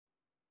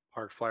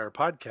Park Flyer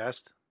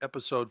Podcast,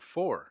 Episode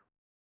 4,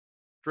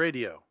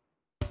 Radio.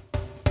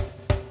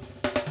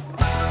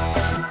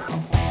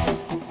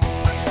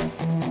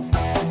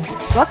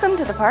 Welcome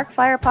to the Park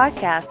Flyer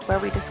Podcast, where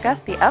we discuss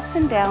the ups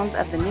and downs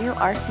of the new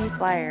RC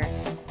Flyer.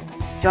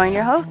 Join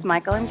your hosts,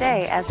 Michael and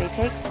Jay, as they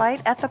take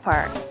flight at the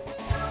park.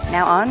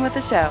 Now on with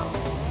the show.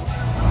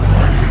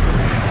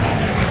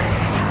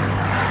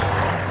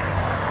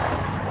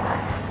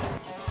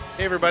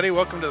 Hey everybody,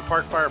 welcome to the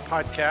Park Flyer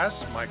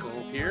Podcast. Michael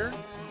here,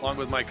 along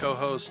with my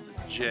co-host,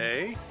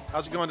 Jay.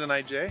 How's it going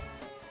tonight, Jay?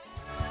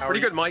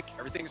 Pretty good, Mike.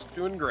 Everything's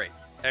doing great.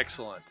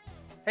 Excellent.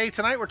 Hey,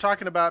 tonight we're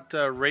talking about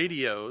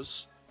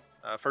radios,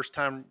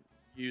 first-time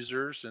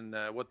users, and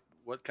what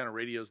kind of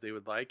radios they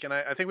would like. And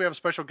I think we have a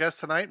special guest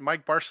tonight.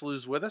 Mike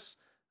Barceloo's with us.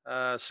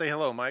 Say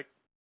hello, Mike.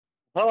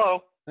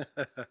 Hello.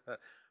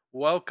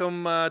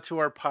 Welcome to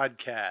our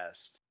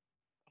podcast.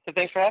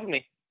 Thanks for having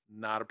me.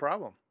 Not a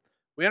problem.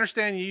 We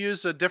understand you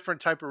use a different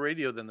type of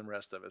radio than the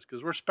rest of us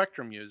because we're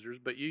Spectrum users,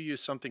 but you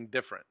use something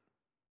different.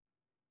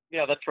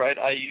 Yeah, that's right.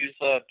 I use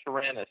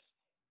Taranis,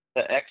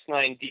 the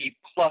X9D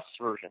Plus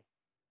version.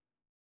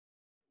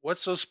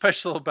 What's so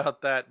special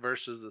about that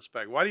versus the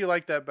Spec? Why do you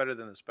like that better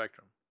than the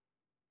Spectrum?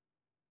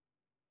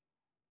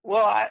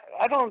 Well, I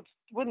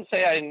wouldn't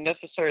say I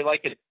necessarily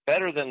like it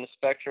better than the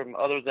Spectrum,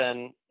 other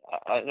than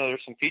I know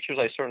there's some features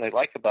I certainly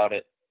like about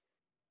it.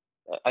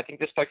 I think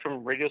the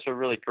Spectrum radios are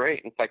really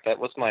great. In fact, that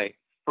was my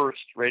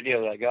first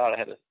radio that I got. I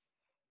had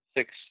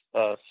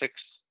a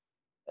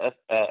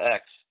 6X,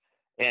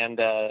 and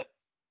I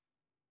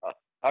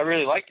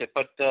really liked it.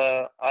 But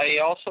I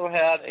also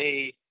had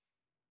a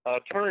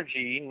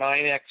Turnigy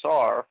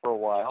 9XR for a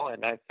while,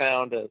 and I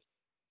found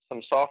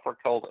some software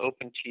called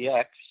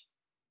OpenTX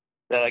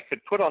that I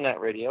could put on that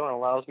radio and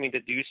allows me to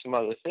do some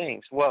other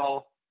things.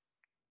 Well,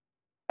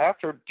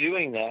 after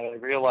doing that, I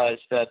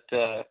realized that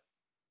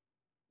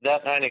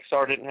that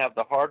 9XR didn't have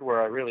the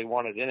hardware I really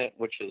wanted in it,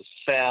 which is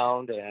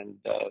sound and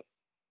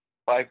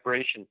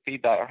vibration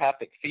feedback or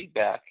haptic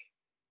feedback.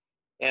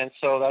 And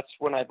so that's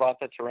when I bought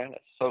the Taranis.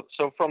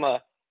 So from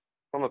a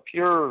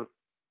pure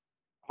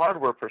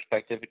hardware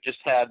perspective, it just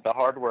had the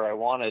hardware I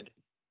wanted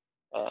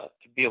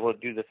to be able to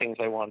do the things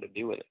I wanted to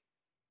do with it.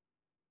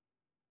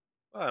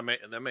 Well,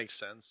 that makes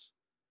sense.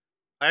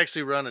 I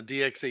actually run a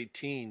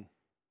DX18,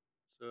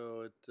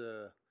 so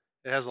it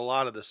has a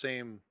lot of the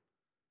same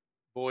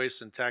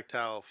voice and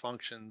tactile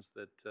functions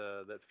that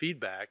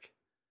feedback.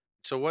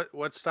 So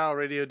what style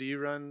radio do you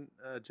run,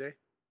 Jay?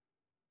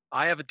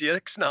 I have a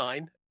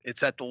DX9.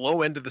 It's at the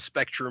low end of the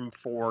spectrum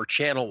for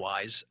channel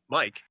wise.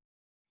 Mike,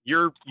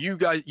 you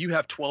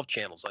have 12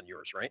 channels on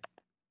yours, right?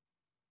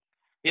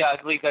 Yeah,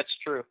 I believe that's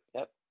true.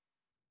 Yep.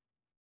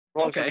 As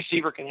long as the Okay.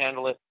 receiver can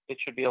handle it, it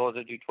should be able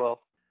to do 12.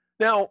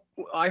 Now,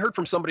 I heard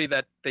from somebody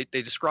that they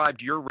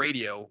described your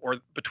radio,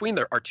 or between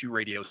our two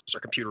radios, or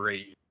computer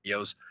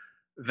radios,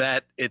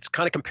 that it's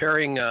kind of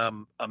comparing a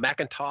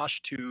Macintosh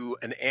to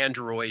an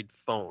Android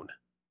phone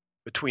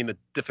between the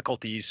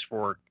difficulties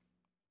for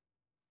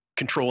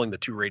controlling the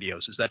two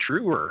radios. Is that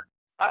true, or?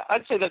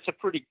 I'd say that's a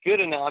pretty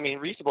good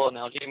reasonable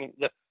analogy. I mean,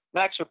 the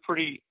Macs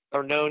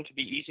are known to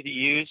be easy to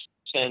use,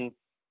 and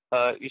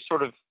you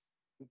sort of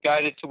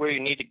guide it to where you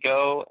need to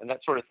go and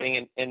that sort of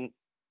thing. And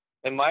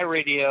in my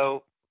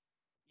radio,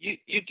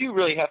 you do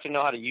really have to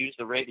know how to use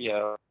the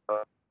radio.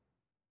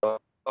 I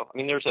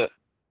mean, there's a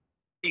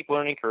steep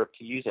learning curve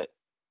to use it.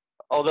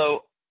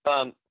 Although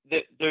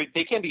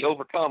they can be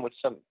overcome with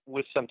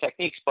some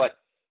techniques, but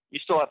you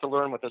still have to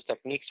learn what those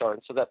techniques are,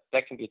 and so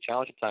that can be a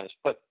challenge at times.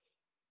 But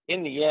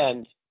in the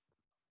end,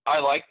 I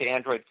like the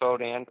Android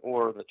phone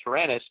or the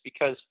Taranis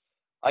because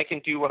I can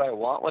do what I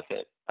want with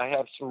it. I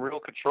have some real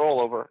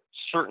control over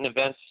certain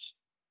events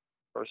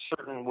or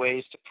certain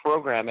ways to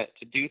program it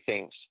to do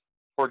things.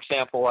 For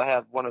example, I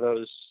have one of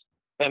those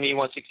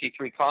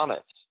ME-163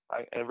 Comets.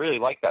 I really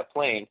like that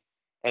plane,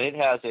 and it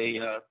has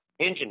a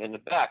engine in the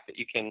back that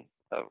you can,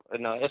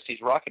 an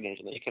Estes rocket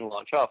engine that you can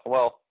launch off.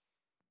 Well,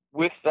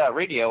 with that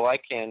radio, I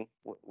can,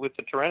 with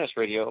the Taranis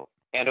radio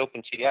and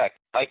OpenTX,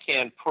 I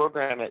can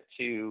program it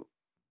to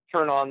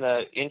turn on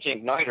the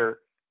engine igniter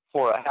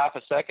for a half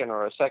a second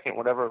or a second,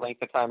 whatever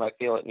length of time I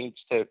feel it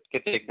needs to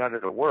get the igniter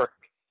to work,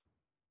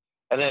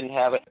 and then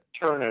have it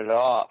turn it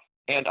off.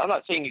 And I'm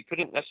not saying you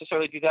couldn't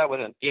necessarily do that with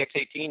an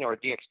DX18 or a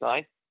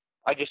DX9.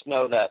 I just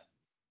know that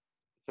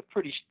it's a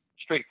pretty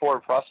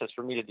straightforward process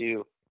for me to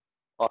do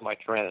on my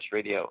Taranis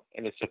radio,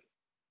 and it's a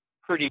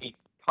pretty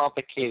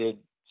complicated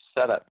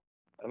setup.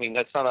 I mean,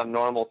 that's not a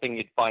normal thing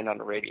you'd find on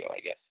the radio, I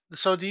guess.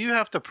 So do you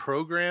have to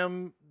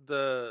program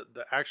the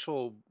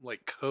actual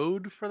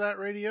code for that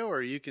radio,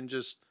 or you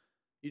just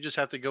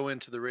have to go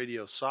into the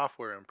radio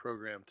software and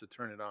program to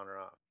turn it on or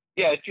off?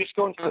 Yeah, it's just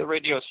going through the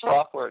radio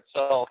software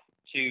itself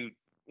to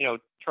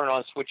turn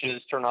on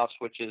switches, turn off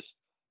switches.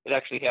 It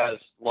actually has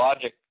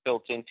logic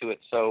built into it,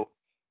 so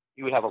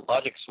you would have a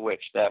logic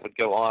switch that would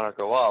go on or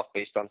go off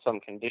based on some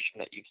condition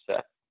that you've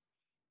set.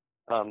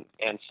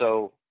 And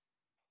so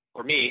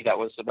for me, that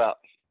was about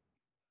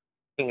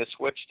hitting a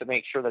switch to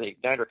make sure that the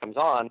igniter comes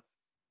on.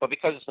 But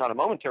because it's not a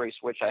momentary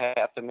switch, I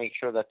have to make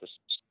sure that the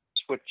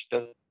switch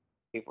doesn't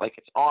like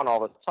it's on all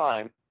the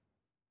time,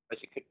 as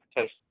it could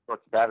potentially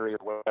short the battery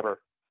or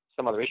whatever,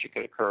 some other issue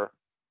could occur.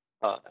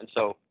 And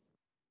so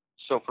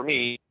for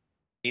me,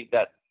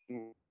 that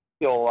feel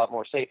a lot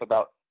more safe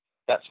about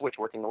that switch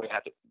working the way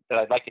that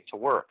I'd like it to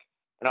work.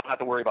 And I don't have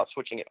to worry about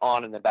switching it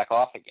on and then back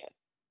off again.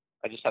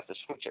 I just have to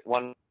switch it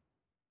one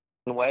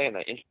way and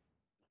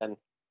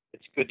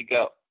it's good to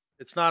go.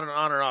 It's not an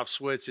on or off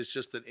switch. It's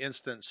just an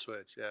instant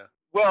switch. Yeah.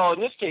 Well, in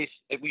this case,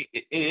 it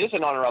is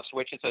an on or off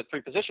switch. It's a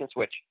 3-position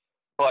switch,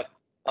 but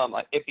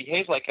it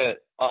behaves like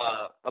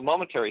a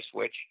momentary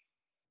switch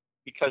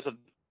because of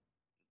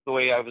the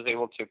way I was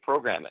able to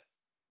program it.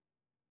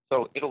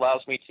 So it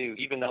allows me to,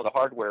 even though the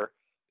hardware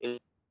is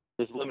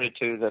limited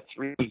to the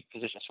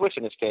 3-position switch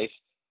in this case,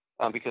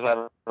 because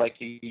I like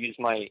to use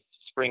my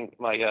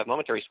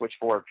momentary switch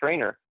for a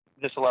trainer.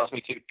 This allows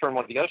me to turn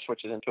one of the other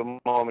switches into a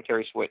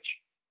momentary switch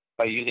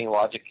by using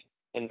logic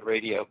in the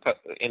radio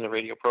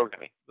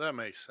programming. That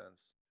makes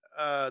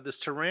sense.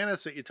 This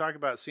Taranis that you talk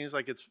about seems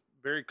like it's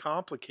very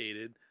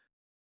complicated.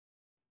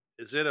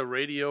 Is it a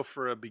radio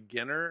for a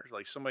beginner,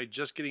 like somebody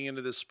just getting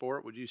into this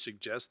sport? Would you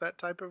suggest that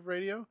type of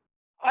radio?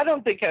 I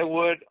don't think I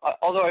would,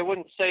 although I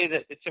wouldn't say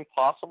that it's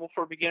impossible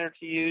for a beginner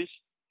to use.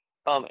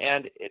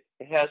 And it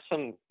has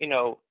some,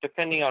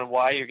 depending on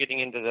why you're getting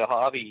into the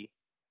hobby,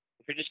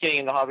 if you're just getting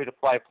in the hobby to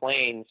fly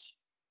planes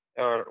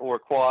or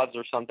quads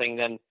or something,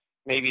 then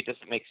maybe it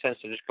doesn't make sense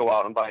to just go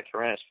out and buy a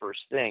Taranis first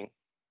thing.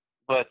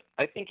 But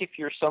I think if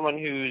you're someone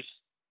who's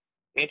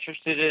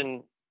interested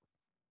in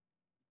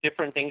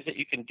different things that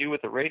you can do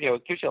with the radio,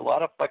 it gives you a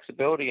lot of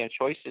flexibility and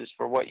choices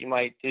for what you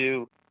might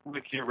do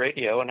with your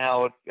radio and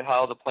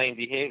how the plane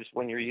behaves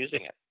when you're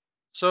using it.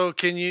 So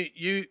can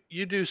you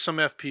do some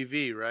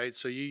FPV, right?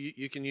 So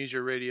you can use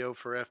your radio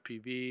for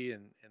FPV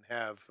and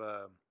have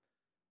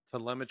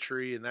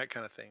telemetry and that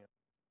kind of thing.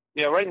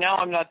 Yeah, right now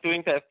I'm not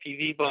doing the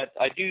FPV, but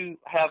I do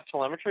have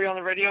telemetry on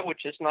the radio,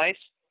 which is nice.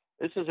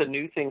 This is a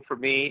new thing for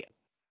me.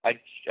 I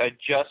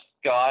just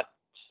got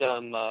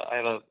some, I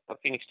have a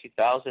Phoenix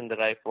 2000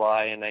 that I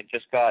fly, and I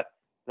just got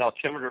an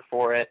altimeter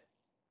for it,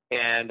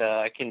 and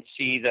I can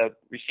see the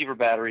receiver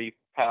battery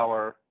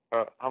power,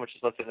 or how much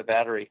is left in the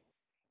battery.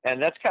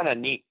 And that's kind of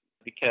neat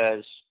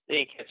because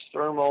they can catch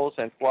thermals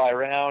and fly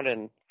around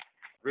and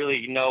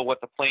really know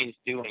what the plane's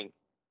doing.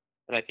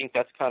 And I think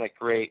that's kind of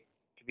great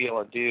to be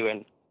able to do.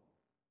 And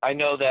I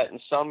know that in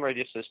some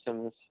radio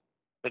systems,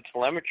 the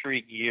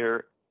telemetry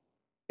gear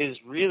is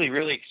really,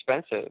 really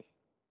expensive.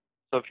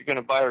 So if you're going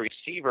to buy a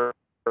receiver,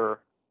 you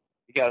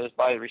got to just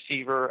buy the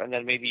receiver and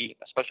then maybe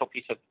a special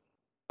piece of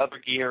other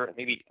gear,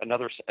 maybe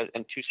another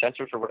and 2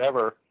 sensors or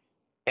whatever.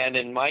 And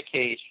in my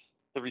case,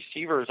 the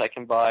receivers I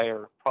can buy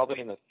are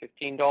probably in the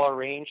 $15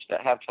 range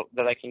that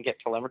I can get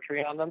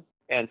telemetry on them.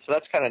 And so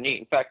that's kind of neat.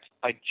 In fact,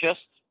 I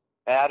just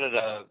added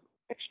a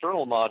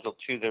external module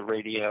to the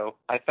radio.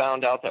 I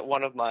found out that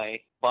one of my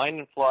Bind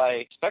and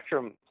Fly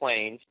Spectrum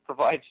planes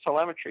provides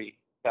telemetry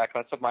back.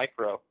 That's a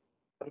micro.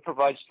 It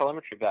provides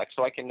telemetry back,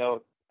 so I can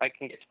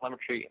get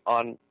telemetry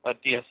on a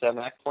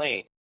DSMX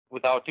plane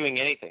without doing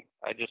anything.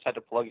 I just had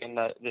to plug in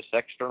this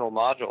external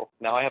module.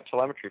 Now I have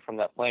telemetry from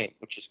that plane,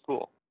 which is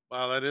cool.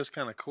 Wow, that is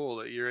kind of cool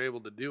that you're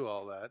able to do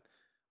all that.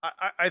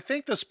 I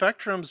think the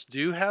Spectrums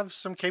do have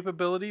some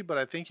capability, but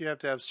I think you have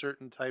to have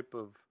certain type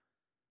of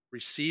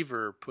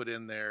receiver put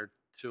in there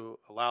to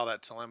allow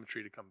that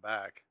telemetry to come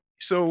back.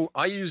 So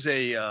I use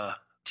a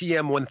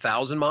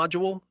TM1000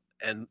 module,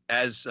 and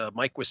as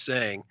Mike was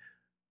saying,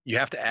 you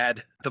have to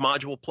add the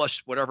module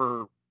plus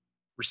whatever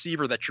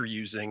receiver that you're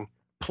using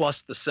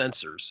plus the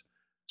sensors.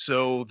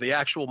 So the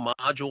actual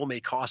module may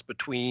cost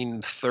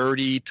between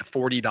 $30 to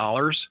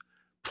 $40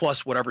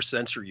 plus whatever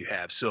sensor you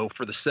have. So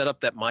for the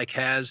setup that Mike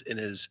has in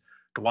his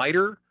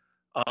glider,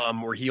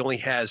 where he only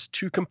has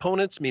 2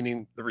 components,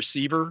 meaning the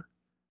receiver,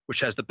 which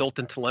has the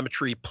built-in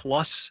telemetry,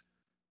 plus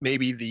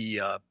maybe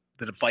the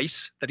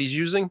device that he's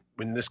using,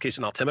 in this case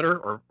an altimeter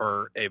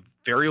or a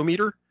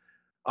variometer,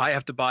 I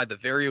have to buy the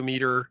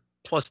variometer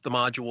plus the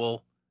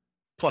module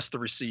plus the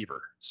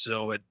receiver.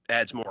 So it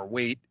adds more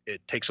weight.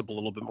 It takes up a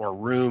little bit more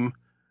room.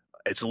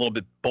 It's a little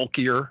bit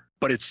bulkier,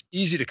 but it's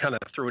easy to kind of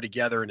throw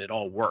together and it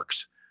all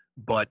works.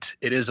 But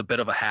it is a bit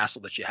of a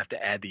hassle that you have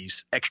to add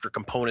these extra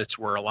components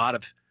where a lot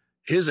of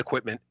his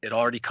equipment, it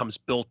already comes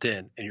built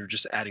in and you're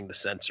just adding the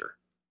sensor.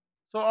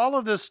 So all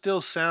of this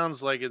still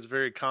sounds like it's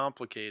very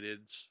complicated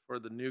for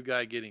the new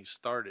guy getting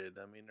started.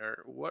 I mean,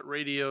 what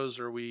radios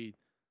are we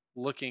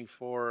looking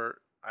for?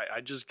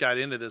 I just got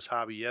into this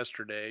hobby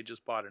yesterday,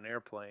 just bought an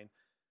airplane.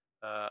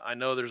 I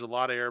know there's a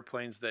lot of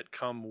airplanes that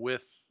come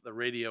with the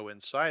radio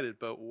inside it,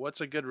 but what's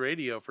a good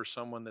radio for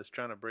someone that's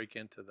trying to break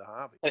into the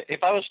hobby?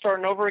 If I was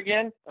starting over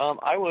again,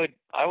 I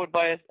would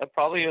buy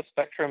probably a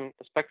Spectrum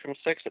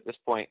 6 at this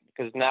point,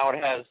 because now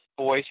it has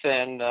voice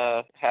and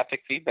haptic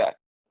feedback.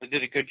 They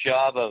did a good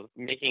job of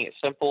making it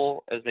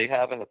simple as they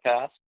have in the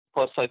past.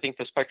 Plus, I think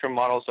the Spectrum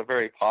model is a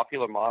very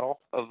popular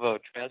model of a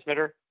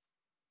transmitter.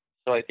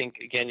 So I think,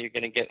 again, you're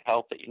going to get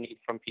help that you need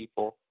from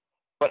people.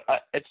 But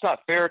it's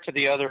not fair to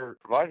the other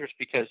providers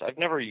because I've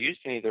never used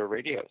any of their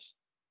radios.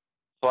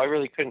 So I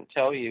really couldn't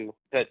tell you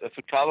that a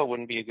Futaba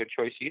wouldn't be a good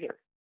choice either.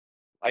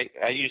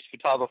 I used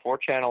Futaba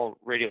 4-channel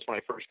radios when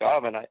I first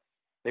got them, and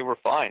they were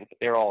fine. But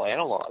they were all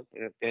analog.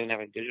 They didn't have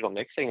any digital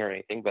mixing or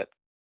anything, but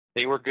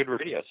they were good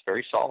radios,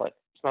 very solid.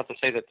 It's not to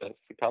say that the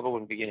Futaba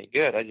wouldn't be any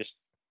good. I just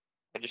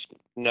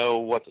know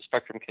what the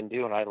Spectrum can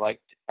do, and I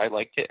liked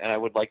it, and I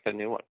would like the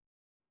new one.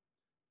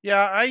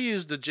 Yeah, I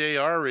used the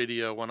JR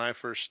radio when I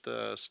first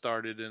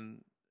started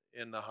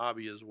in the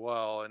hobby as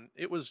well, and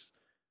it was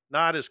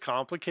not as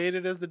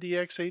complicated as the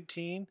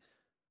DX18,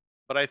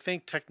 but I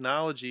think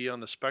technology on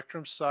the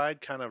Spectrum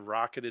side kind of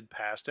rocketed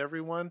past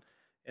everyone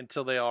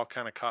until they all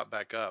kind of caught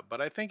back up.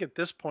 But I think at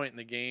this point in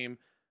the game,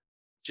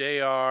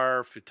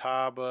 JR,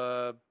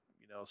 Futaba,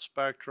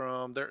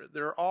 Spectrum,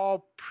 they're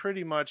all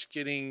pretty much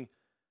getting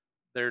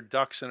their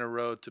ducks in a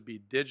row to be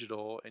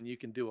digital, and you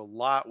can do a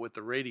lot with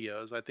the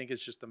radios. I think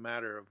it's just a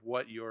matter of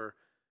what your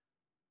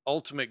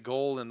ultimate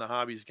goal in the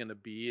hobby is going to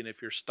be. And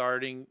if you're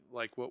starting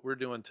like what we're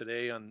doing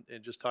today and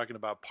just talking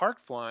about park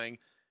flying,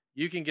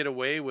 you can get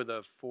away with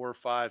a 4,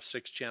 5,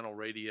 6 channel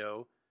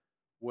radio,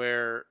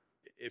 where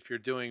if you're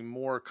doing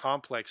more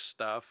complex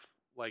stuff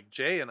like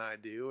Jay and I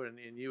do, and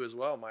you as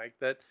well, Mike,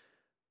 that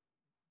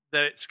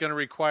it's going to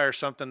require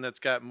something that's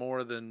got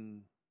more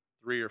than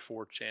 3 or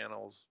 4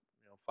 channels,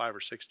 5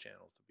 or 6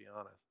 channels, to be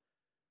honest.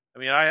 I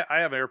mean, I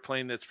have an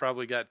airplane that's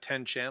probably got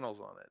 10 channels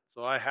on it,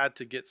 so I had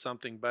to get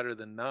something better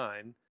than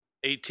 9.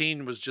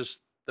 18 was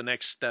just the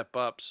next step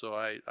up, so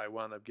I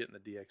wound up getting the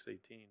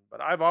DX18.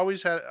 But I've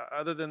always had,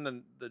 other than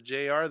the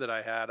JR that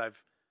I had,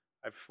 I've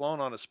flown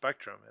on a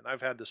Spectrum, and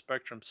I've had the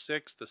Spectrum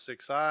 6, the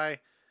 6i,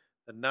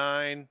 the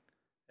 9,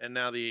 and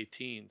now the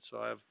 18.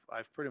 So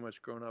I've pretty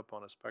much grown up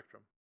on a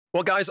Spectrum.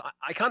 Well, guys,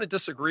 I kind of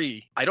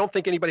disagree. I don't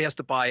think anybody has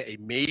to buy a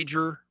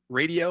major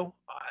radio.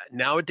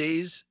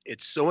 Nowadays,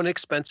 it's so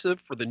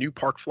inexpensive for the new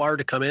Park Flyer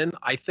to come in.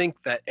 I think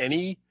that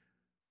any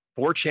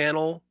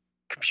 4-channel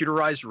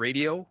computerized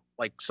radio,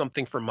 like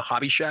something from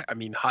Hobby Shack,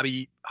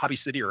 Hobby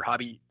City or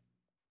Hobby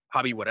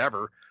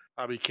whatever.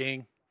 Hobby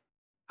King,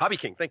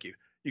 thank you.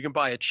 You can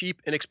buy a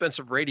cheap,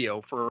 inexpensive radio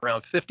for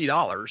around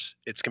 $50.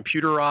 It's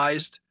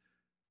computerized.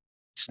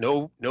 It's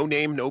no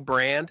name, no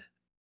brand,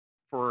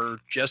 for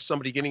just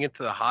somebody getting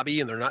into the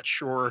hobby and they're not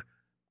sure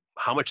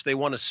how much they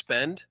want to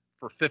spend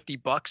for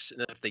 $50.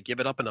 And if they give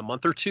it up in a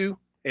month or two,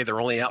 hey,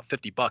 they're only out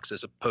 $50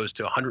 as opposed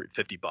to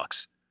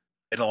 $150.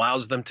 It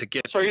allows them to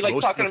get. So are you like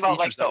talking about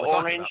like the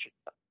orange?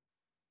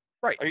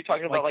 Right. Are you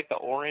talking about like the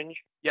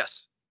orange?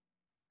 Yes,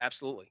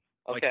 absolutely.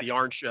 Okay. Like the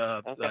orange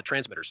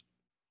transmitters.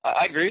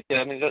 I agree with you.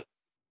 I mean,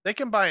 they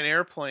can buy an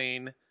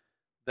airplane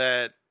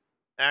that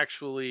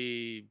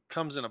actually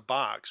comes in a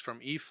box from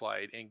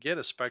eFlight and get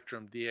a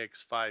Spectrum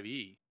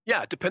DX5E.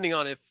 Yeah, depending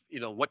on if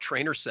what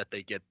trainer set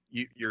they get.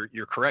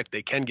 You're correct.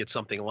 They can get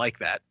something like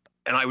that,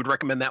 and I would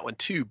recommend that one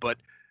too. But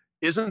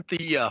isn't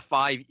the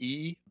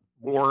 5E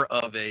more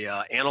of a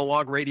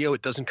analog radio?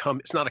 It doesn't come.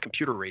 It's not a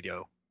computer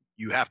radio.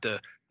 You have to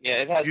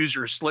use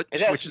your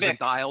switches and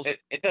dials.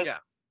 It does.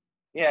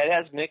 Yeah, it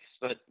has mix,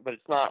 but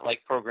it's not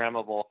like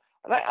programmable.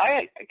 And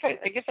I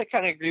guess I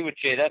kind of agree with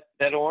Jay.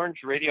 That orange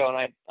radio,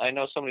 and I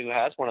know somebody who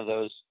has one of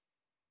those,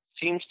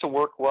 seems to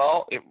work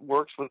well. It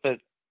works with the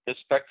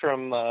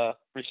Spectrum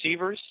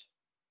receivers,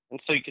 and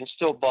so you can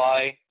still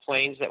buy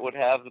planes that would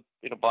have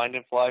bind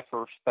and fly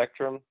for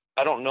Spectrum.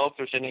 I don't know if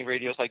there's any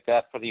radios like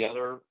that for the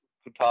other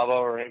Futaba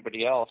or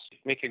anybody else. You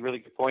make a really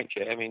good point,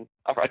 Jay. I mean,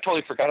 I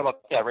totally forgot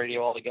about that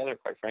radio altogether,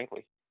 quite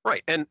frankly.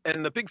 Right, and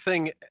the big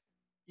thing,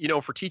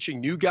 for teaching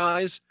new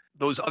guys,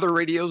 those other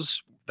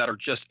radios that are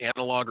just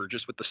analog or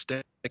just with the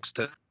sticks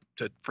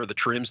for the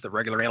trims, the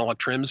regular analog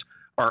trims,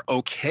 are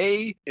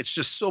okay. It's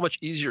just so much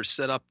easier to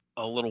set up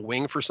a little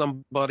wing for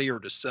somebody, or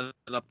to set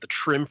up the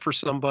trim for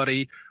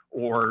somebody,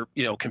 or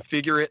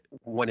configure it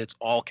when it's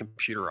all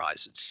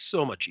computerized. It's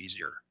so much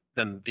easier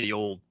than the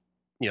old,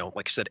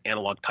 like I said,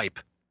 analog type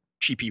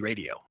cheapy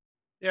radio.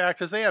 Yeah,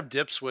 because they have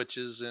dip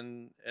switches,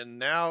 and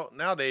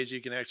nowadays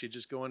you can actually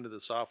just go into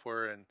the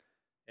software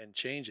and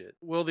change it.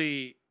 Will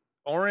the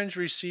orange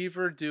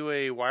receiver do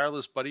a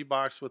wireless buddy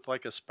box with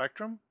like a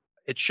Spectrum?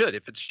 It should.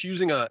 If it's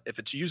using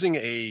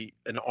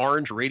an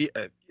orange radio,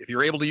 if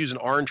you're able to use an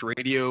orange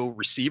radio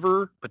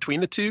receiver between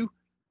the two,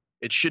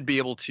 it should be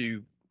able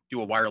to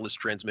do a wireless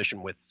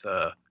transmission with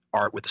the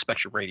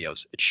Spectrum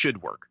radios. It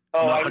should work.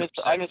 Oh,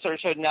 I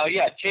misunderstood. Now,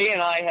 yeah, Jay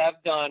and I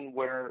have done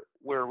where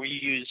we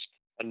used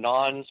a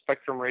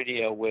non-Spectrum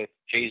radio with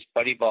Jay's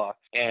buddy box,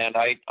 and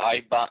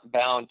I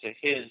bound to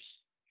his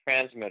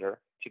transmitter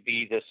to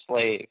be the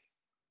slave,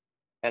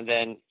 and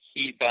then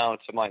he bound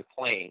to my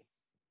plane.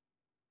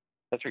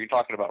 That's what you're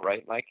talking about,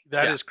 right, Mike?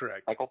 That is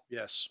correct. Michael?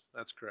 Yes,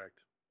 that's correct.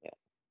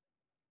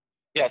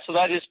 Yeah, so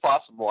that is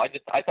possible.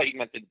 I thought you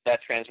meant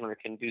that transmitter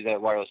can do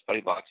that wireless buddy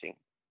boxing.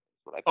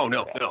 Oh,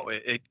 no,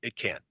 it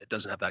can't. It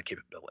doesn't have that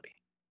capability.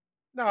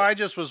 No, I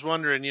just was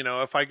wondering,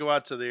 if I go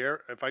out to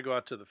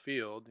the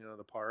field,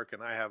 the park,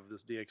 and I have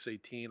this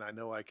DX18, I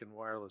know I can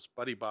wireless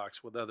buddy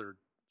box with other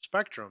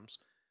Spectrums.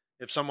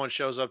 If someone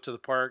shows up to the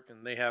park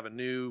and they have a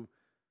new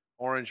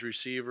orange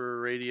receiver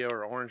radio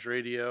or orange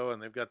radio,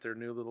 and they've got their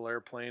new little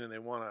airplane and they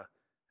want to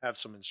have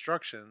some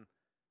instruction,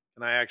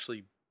 can I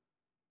actually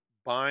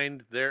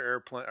bind their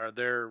airplane or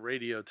their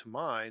radio to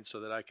mine so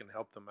that I can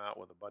help them out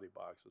with a buddy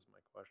box? Is my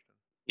question.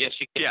 Yes,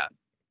 you can. Yeah,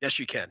 yes,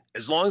 you can.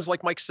 As long as,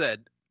 like Mike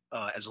said,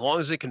 as long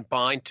as it can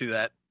bind to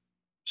that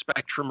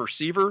Spectrum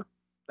receiver,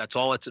 that's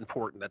all that's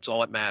important. That's all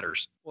that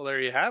matters. Well, there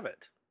you have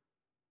it.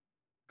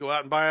 Go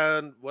out and buy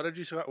a what'd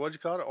you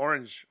call it?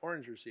 Orange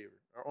receiver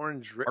or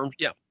orange.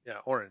 Yeah,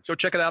 orange. go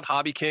check it out.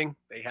 Hobby King,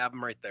 they have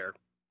them right there.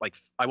 Like,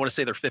 I want to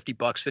say they're $50,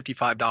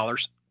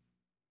 $55.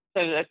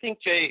 And I think,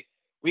 Jay,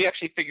 we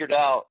actually figured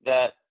out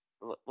that,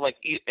 like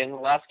in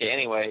Alaska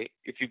anyway,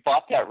 if you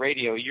bought that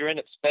radio, you end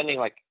up spending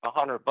like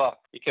 $100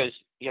 because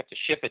you have to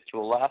ship it to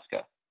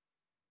Alaska.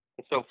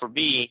 And so for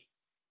me,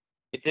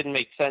 it didn't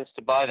make sense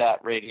to buy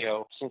that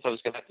radio since I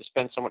was going to have to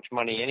spend so much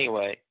money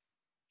anyway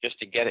just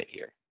to get it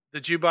here.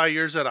 Did you buy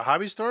yours at a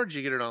hobby store or did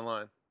you get it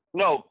online?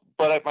 No,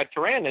 but my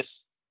Taranis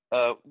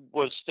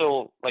was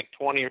still like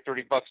 $20 or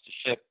 $30 to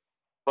ship.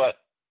 But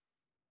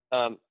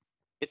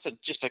it's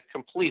just a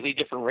completely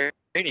different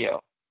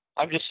radio.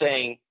 I'm just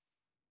saying,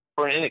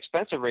 for an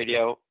inexpensive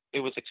radio,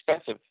 it was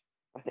expensive.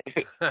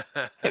 It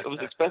was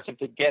expensive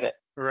to get it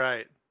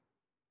right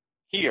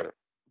here.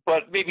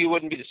 But maybe it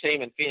wouldn't be the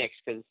same in Phoenix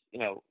because,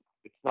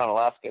 it's not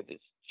Alaska.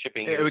 It's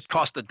shipping. It would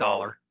cost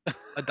 $1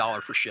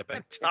 for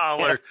shipping.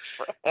 $1.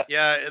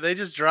 Yeah, they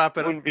just drop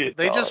it. Wouldn't be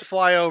they $1. just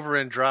fly over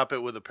and drop it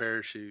with a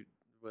parachute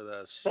with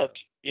us.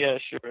 Yeah,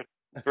 sure.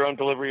 Drone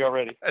delivery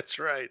already. That's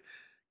right.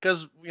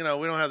 Because, we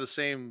don't have the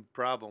same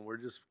problem. We're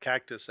just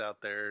cactus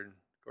out there. And,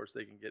 of course,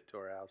 they can get to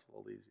our house a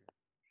little easier.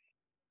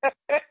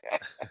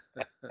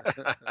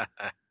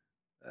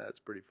 That's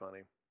pretty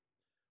funny.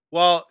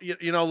 Well,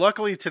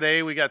 luckily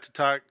today we got to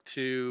talk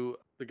to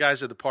the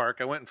guys at the park.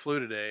 I went and flew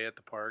today at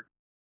the park.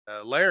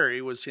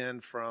 Larry was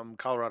in from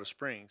Colorado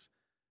Springs,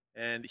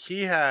 and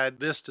he had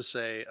this to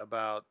say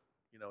about,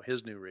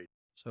 his new radio.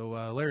 So,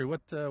 Larry,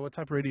 what type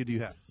of radio do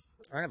you have?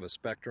 I have a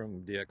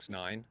Spectrum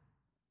DX9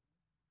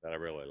 that I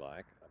really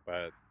like,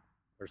 but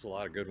there's a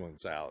lot of good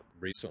ones out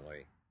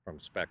recently from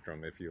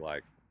Spectrum if you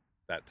like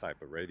that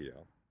type of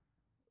radio.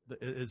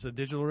 Is it a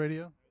digital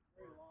radio?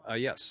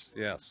 Yes.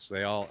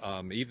 They all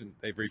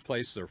they've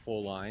replaced their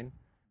full line,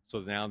 so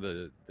now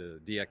the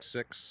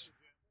DX6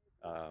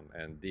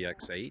 and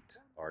DX8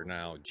 are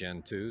now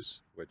Gen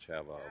 2s, which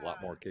have a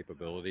lot more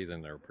capability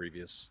than their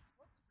previous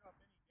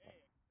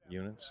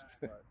units.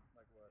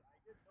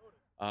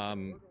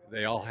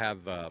 They all have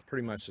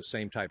pretty much the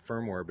same type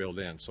firmware built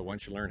in, so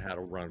once you learn how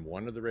to run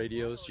one of the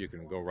radios, you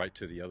can go right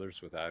to the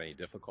others without any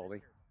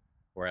difficulty.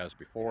 Whereas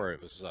before,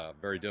 it was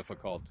very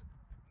difficult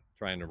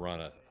trying to run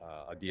a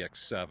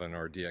DX7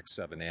 or a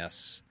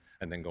DX7S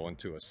and then go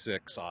into a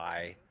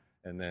 6i,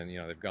 and then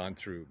they've gone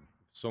through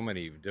so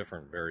many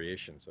different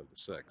variations of the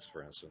 6,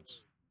 for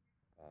instance.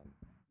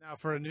 Now,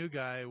 for a new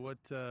guy, what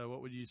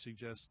would you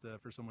suggest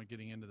for someone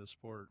getting into the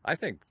sport? I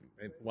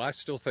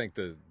still think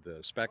the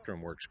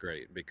Spectrum works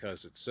great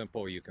because it's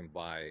simple. You can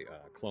buy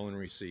clone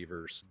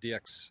receivers.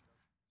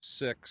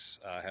 DX6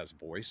 has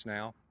voice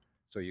now,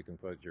 so you can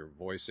put your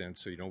voice in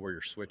so you know where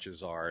your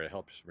switches are. It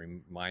helps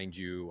remind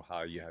you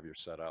how you have your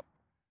setup.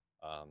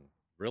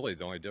 Really,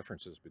 the only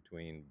differences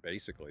between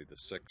basically the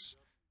 6,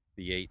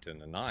 the 8,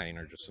 and the 9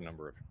 are just the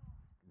number of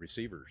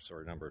receivers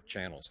or number of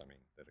channels,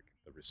 that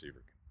the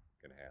receiver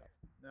can have.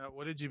 Now,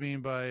 what did you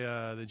mean by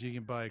that you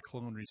can buy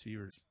clone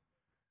receivers?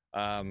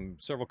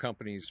 Several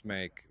companies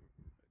make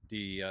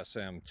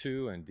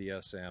DSM-2 and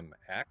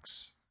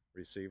DSM-X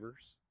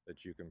receivers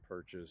that you can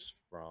purchase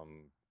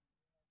from,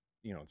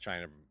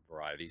 China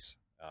varieties.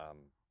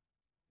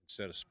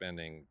 Instead of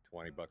spending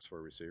 $20 for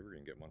a receiver, you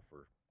can get one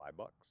for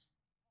 $5.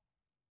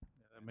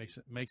 Yeah, that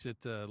makes it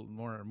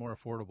more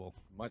affordable.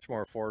 Much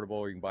more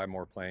affordable. You can buy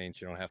more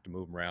planes. You don't have to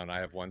move them around. I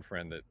have one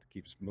friend that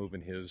keeps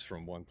moving his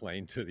from one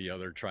plane to the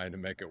other, trying to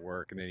make it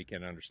work, and then he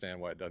can't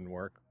understand why it doesn't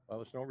work. Well,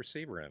 there's no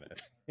receiver in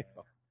it.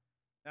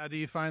 Now, do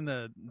you find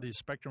the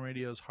Spectrum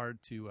radios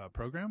hard to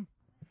program?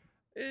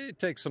 It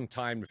takes some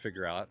time to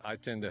figure out. I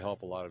tend to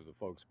help a lot of the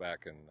folks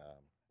back in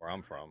where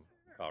I'm from,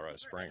 Colorado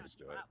Springs,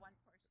 do it.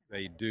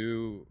 They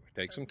do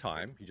take some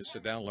time. You just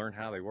sit down and learn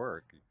how they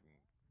work. You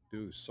can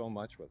do so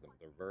much with them.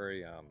 They're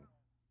very, I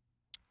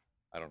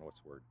don't know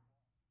what's the word,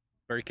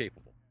 very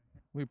capable.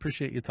 We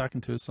appreciate you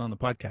talking to us on the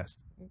podcast.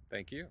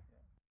 Thank you.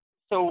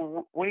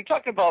 So when you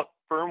talk about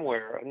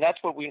firmware, and that's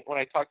what when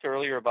I talked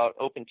earlier about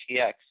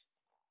OpenTX,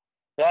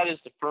 that is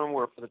the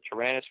firmware for the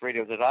Taranis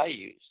radio that I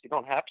use. You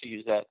don't have to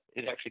use that.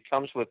 It actually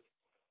comes with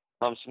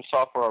some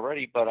software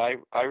already, but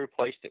I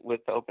replaced it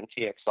with the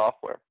OpenTX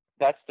software.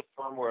 That's the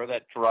firmware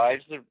that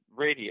drives the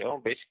radio.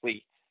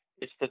 Basically,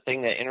 it's the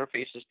thing that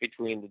interfaces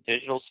between the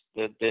digital,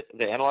 the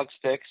analog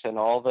sticks and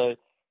all the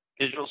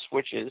digital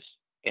switches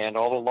and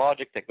all the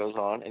logic that goes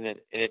on, and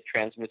it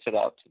transmits it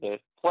out to the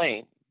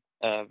plane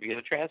via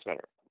the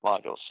transmitter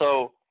module.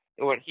 So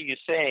what he is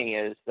saying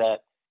is that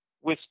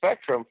with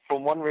Spectrum,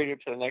 from one radio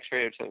to the next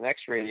radio to the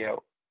next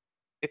radio,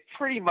 it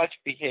pretty much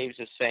behaves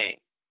the same.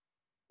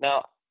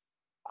 Now,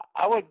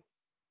 I would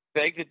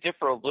beg to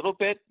differ a little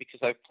bit because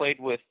I've played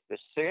with the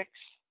 6,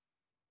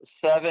 the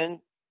 7,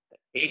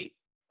 the 8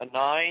 a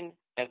 9,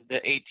 and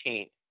the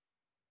 18.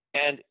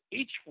 And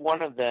each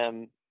one of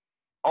them,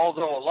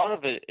 although a lot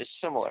of it is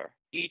similar,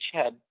 each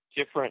had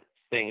different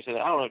things. And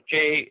I don't know,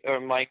 Jay or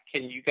Mike,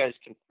 can you guys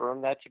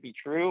confirm that to be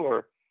true,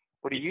 or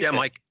what do you think?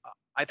 Mike,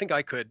 I think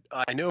I could.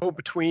 I know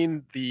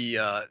between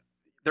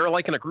they're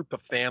like in a group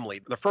of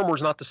family. The firmware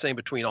is not the same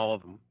between all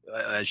of them,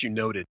 as you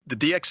noted. The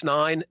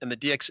DX9 and the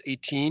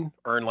DX18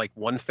 are in like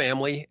one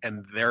family,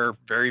 and they're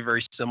very,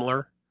 very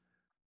similar.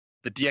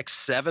 The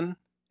DX7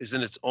 is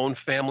in its own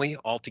family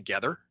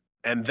altogether.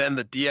 And then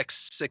the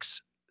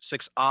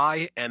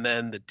DX6i and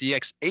then the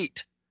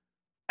DX8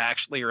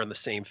 actually are in the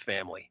same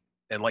family.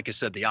 And like I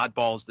said, the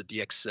oddball is the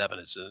DX7.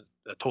 It's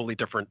a totally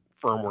different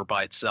firmware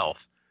by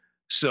itself.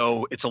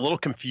 So it's a little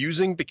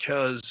confusing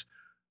because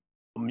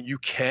you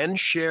can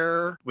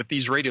share with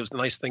these radios. The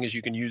nice thing is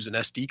you can use an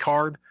SD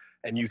card,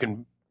 and you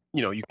can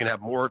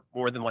have more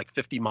than like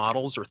 50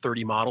 models or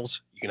 30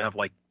 models. You can have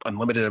like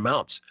unlimited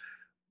amounts.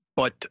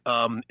 But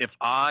if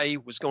I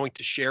was going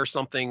to share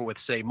something with,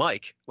 say,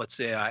 Mike, let's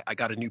say I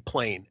got a new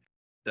plane.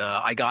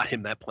 I got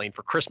him that plane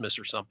for Christmas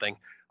or something.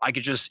 I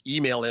could just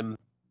email him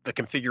the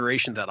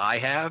configuration that I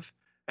have,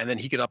 and then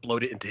he could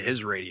upload it into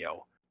his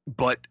radio.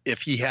 But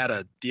if he had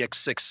a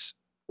DX6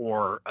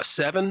 or a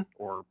 7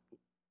 or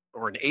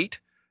an 8,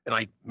 and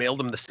I mailed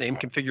him the same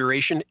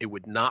configuration, it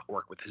would not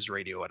work with his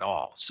radio at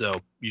all.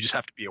 So you just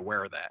have to be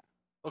aware of that.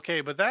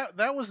 Okay, but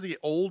that was the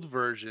old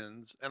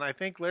versions, and I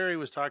think Larry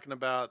was talking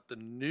about the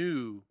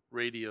new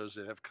radios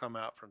that have come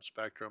out from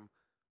Spectrum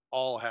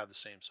all have the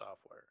same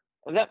software.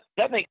 Well,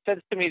 that makes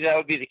sense to me. That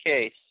would be the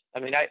case. I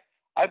mean,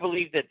 I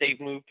believe that they've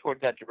moved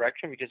towards that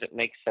direction because it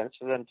makes sense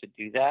for them to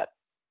do that,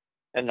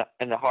 and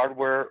the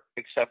hardware,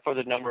 except for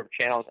the number of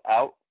channels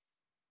out,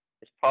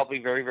 is probably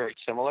very, very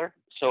similar.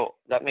 So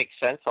that makes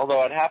sense.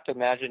 Although I'd have to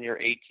imagine your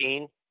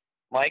 18,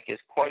 Mike, is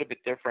quite a bit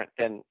different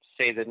than,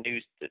 say, the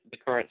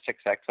current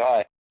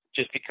 6XI,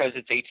 just because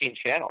it's 18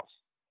 channels.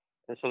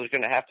 And so there's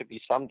going to have to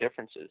be some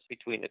differences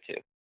between the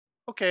two.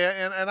 Okay,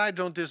 and I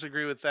don't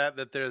disagree with that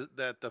the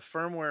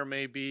firmware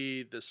may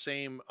be the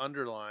same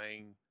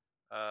underlying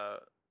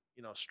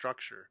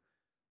structure.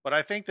 But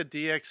I think the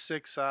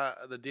DX6,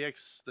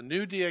 the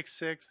new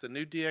DX6, the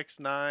new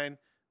DX9,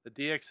 the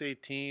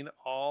DX18,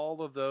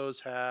 all of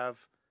those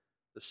have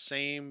the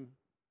same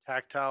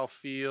tactile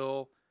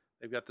feel.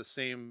 They've got the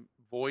same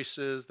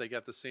voices. They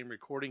got the same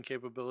recording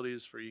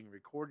capabilities for you can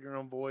record your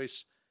own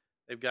voice.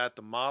 They've got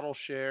the model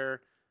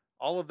share.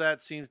 All of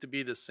that seems to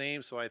be the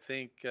same. So I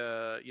think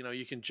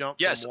you can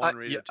jump from one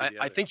radio to the other.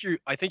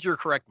 I think you're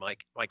correct,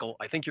 Michael.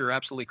 I think you're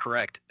absolutely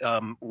correct.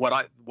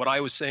 What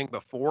I was saying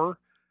before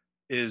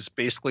is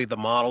basically the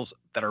models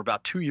that are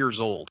about 2 years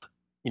old.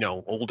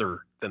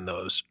 Older than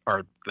those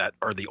are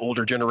the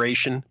older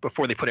generation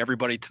before they put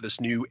everybody to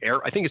this new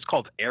I think it's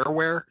called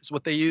Airware is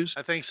what they use.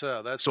 I think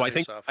so.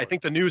 I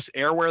think the newest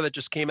Airware that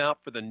just came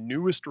out for the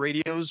newest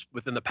radios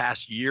within the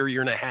past year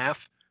and a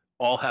half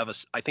all have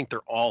I think they're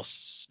all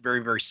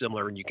very, very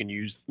similar, and you can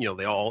use,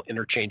 they all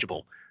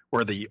interchangeable,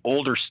 where the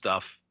older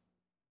stuff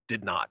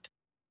did not.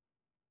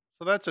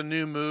 So that's a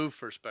new move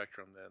for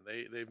Spectrum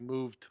then. They've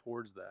moved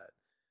towards that.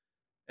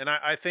 And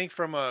I think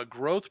from a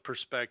growth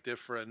perspective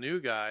for a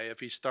new guy, if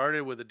he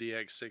started with a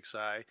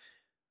DX6i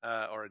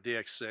or a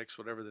DX6,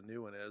 whatever the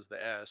new one is,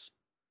 the S,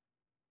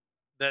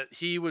 that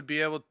he would be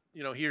able,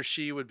 he or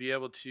she would be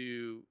able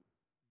to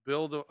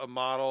build a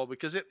model,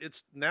 because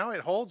it's now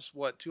it holds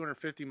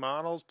 250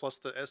 models plus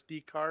the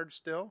SD card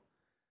still.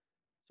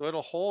 So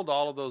it'll hold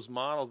all of those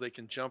models. They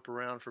can jump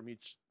around from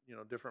each,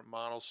 different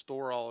models,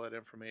 store all of that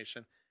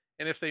information.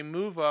 And if they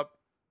move up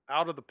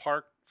out of the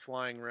park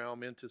flying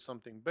realm into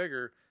something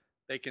bigger,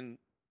 they can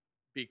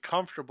be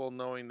comfortable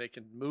knowing they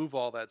can move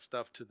all that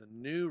stuff to the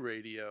new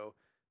radio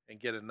and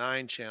get a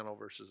 9-channel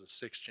versus a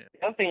 6-channel.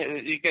 The other thing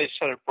that you guys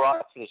sort of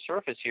brought to the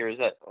surface here is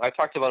that I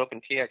talked about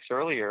OpenTX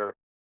earlier.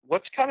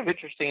 What's kind of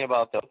interesting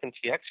about the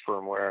OpenTX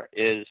firmware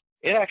is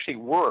it actually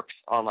works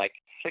on like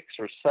 6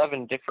 or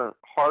 7 different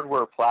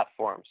hardware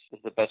platforms, is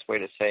the best way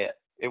to say it.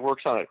 It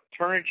works on a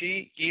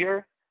Turnigy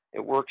gear.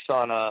 It works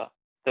on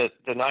the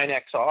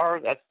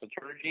 9XR, that's the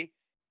Turnigy,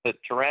 the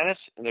Taranis,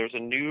 and there's a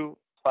new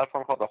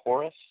platform called the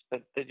Horus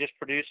that they just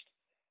produced.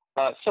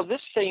 So this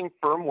same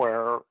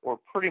firmware, or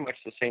pretty much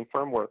the same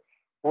firmware,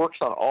 works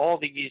on all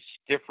these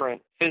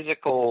different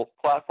physical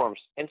platforms.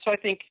 And so I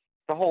think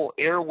the whole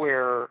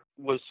Airware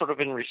was sort of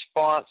in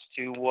response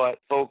to what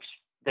folks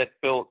that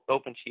built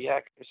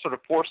OpenTX sort of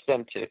forced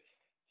them to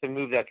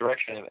move that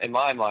direction. In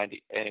my mind,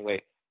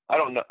 anyway, I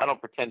don't know. I don't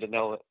pretend to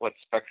know what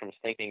Spectrum's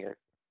thinking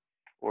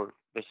or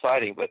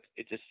deciding, but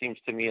it just seems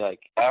to me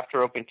like after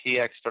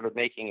OpenTX started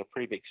making a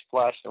pretty big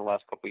splash in the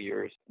last couple of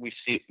years, we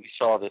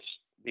saw this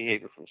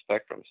behavior from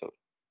Spectrum. So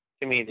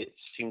to me, it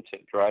seemed to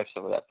drive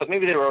some of that. But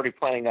maybe they were already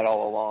planning that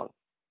all along.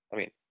 I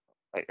mean,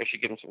 I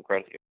should give them some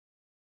credit here.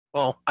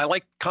 Well, I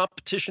like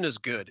competition is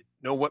good.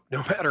 No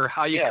matter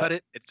how you cut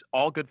it, it's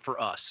all good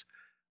for us.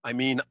 I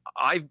mean,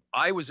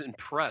 I was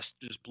impressed,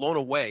 just blown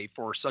away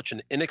for such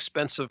an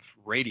inexpensive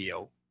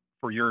radio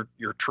for your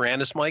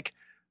Taranis mic.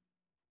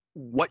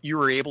 what you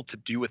were able to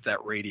do with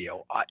that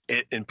radio.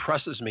 It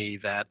impresses me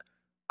that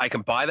I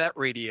can buy that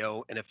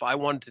radio, and if I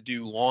wanted to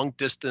do long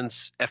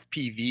distance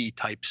FPV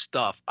type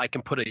stuff, I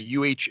can put a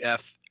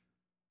UHF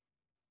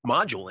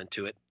module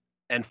into it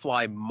and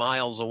fly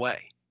miles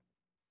away.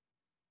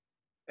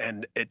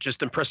 And it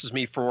just impresses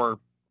me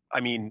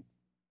I mean,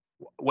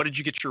 what did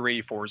you get your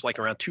radio for? It was like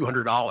around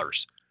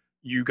 $200.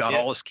 You got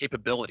all this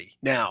capability.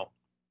 Now,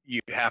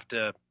 you have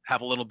to have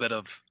a little bit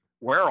of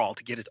wherewithal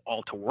to get it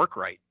all to work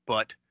right.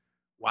 But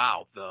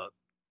wow, the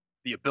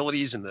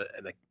abilities and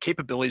the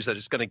capabilities that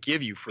it's going to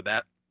give you for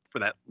that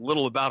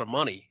little amount of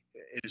money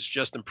is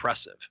just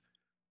impressive.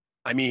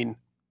 I mean,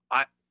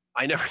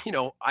 I never,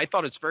 I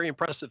thought it's very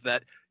impressive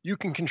that you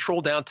can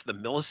control down to the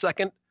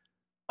millisecond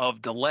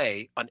of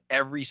delay on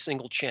every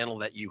single channel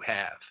that you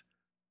have.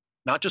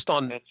 Not just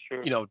on,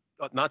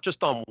 not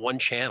just on one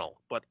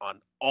channel, but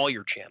on all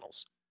your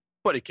channels.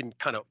 But it can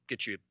kind of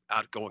get you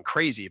out going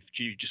crazy. If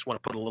you just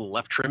want to put a little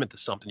left trim into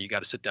something, you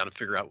got to sit down and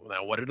figure out,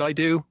 now, what did I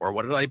do? Or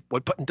what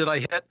button did I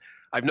hit?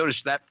 I've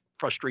noticed that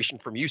frustration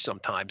from you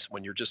sometimes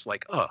when you're just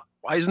like,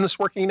 why isn't this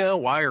working now?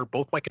 Why are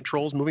both my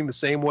controls moving the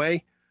same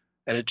way?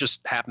 And it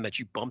just happened that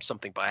you bumped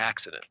something by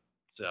accident.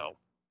 So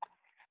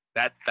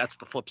that's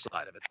the flip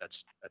side of it.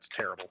 That's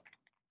terrible.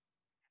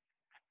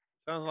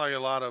 Sounds like a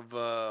lot of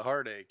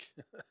heartache.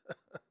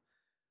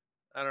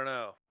 I don't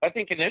know. I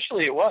think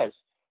initially it was,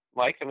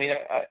 Mike. I mean,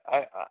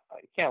 I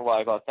can't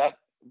lie about that.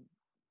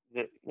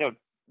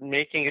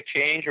 Making a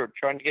change or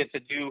trying to get to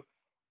do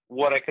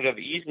what I could have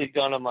easily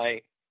done on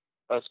my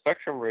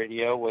Spectrum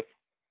radio with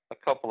a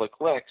couple of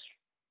clicks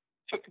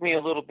took me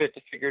a little bit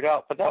to figure it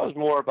out. But that was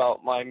more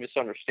about my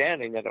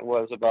misunderstanding than it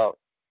was about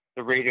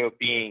the radio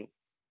being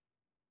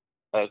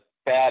a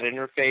bad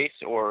interface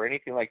or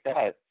anything like that.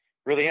 It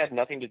really had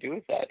nothing to do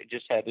with that. It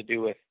just had to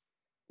do with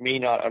me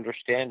not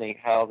understanding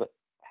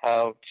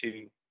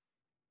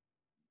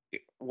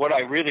what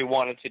I really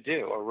wanted to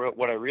do, or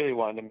what I really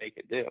wanted to make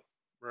it do.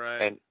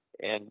 Right.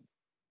 And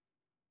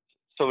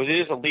so it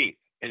is a leap.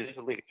 It is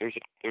a leap.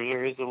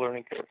 There is a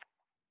learning curve.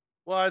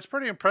 Well, it's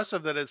pretty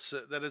impressive that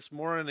it's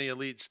more in the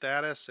elite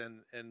status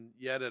and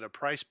yet at a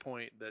price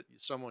point that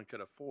someone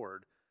could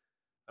afford.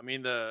 I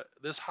mean,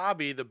 this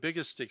hobby, the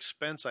biggest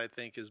expense I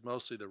think is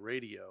mostly the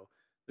radio.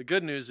 The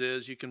good news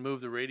is you can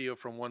move the radio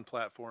from one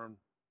platform,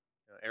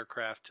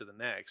 aircraft, to the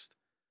next.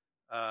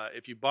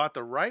 If you bought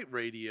the right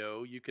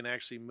radio, you can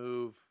actually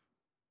move,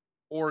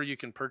 or you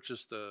can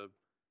purchase the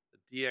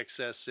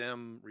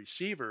DXSM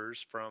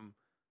receivers from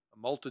a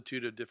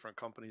multitude of different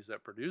companies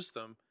that produce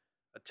them,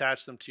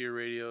 attach them to your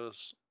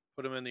radios,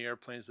 put them in the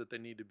airplanes that they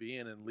need to be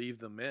in, and leave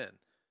them in.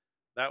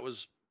 That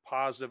was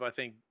positive. I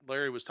think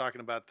Larry was talking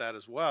about that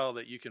as well,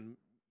 that you can,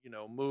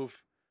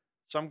 move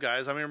some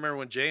guys. I mean, remember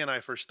when Jay and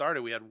I first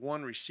started, we had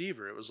one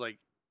receiver. It was like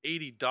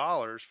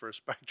 $80 for a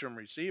Spectrum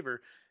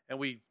receiver, and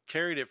we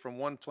carried it from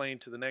one plane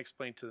to the next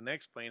plane to the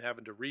next plane,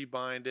 having to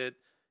rebind it,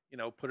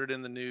 put it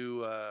in the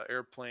new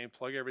airplane,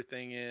 plug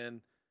everything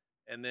in,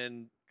 and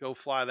then go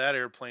fly that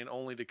airplane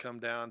only to come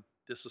down,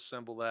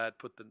 disassemble that,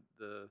 put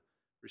the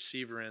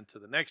receiver into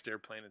the next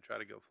airplane and try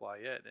to go fly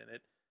it. And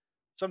it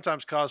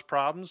sometimes caused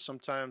problems.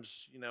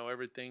 Sometimes,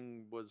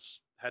 everything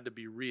had to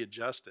be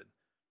readjusted.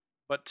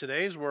 But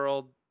today's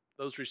world,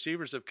 those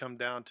receivers have come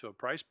down to a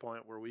price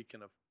point where we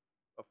can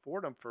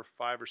afford them for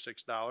 $5 or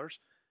 $6.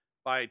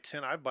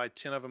 I buy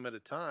 10 of them at a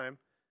time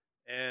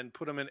and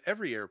put them in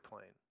every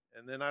airplane.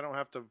 And then I don't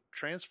have to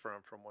transfer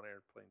them from one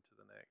airplane to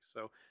the next.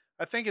 So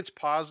I think it's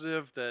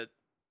positive that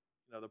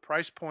the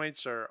price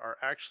points are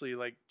actually,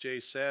 like Jay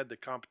said, the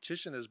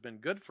competition has been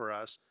good for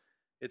us.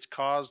 It's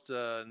caused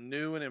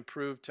new and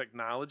improved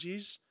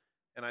technologies,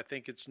 and I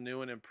think it's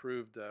new and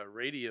improved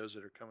radios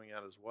that are coming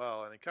out as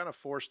well. And it kind of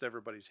forced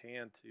everybody's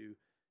hand to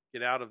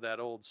get out of that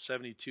old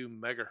 72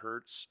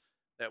 megahertz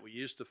that we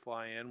used to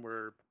fly in,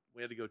 where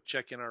we had to go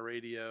check in our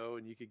radio,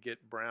 and you could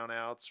get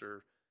brownouts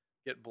or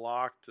get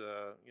blocked.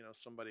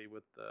 Somebody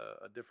with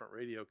a different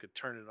radio could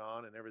turn it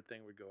on, and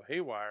everything would go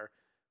haywire.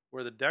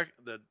 Where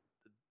the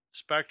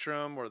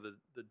Spectrum or the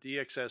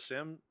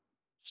DXSM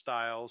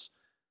styles,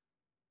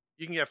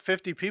 you can get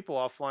 50 people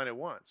all flying at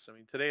once. I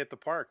mean, today at the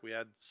park, we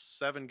had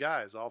 7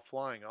 guys all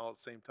flying all at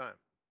the same time.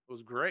 It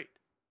was great.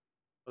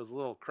 It was a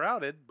little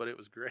crowded, but it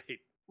was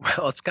great.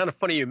 Well, it's kind of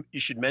funny you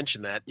should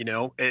mention that,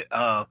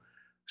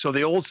 so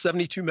the old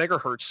 72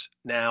 megahertz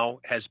now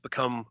has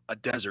become a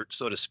desert,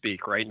 so to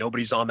speak, right?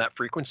 Nobody's on that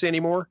frequency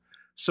anymore.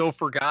 So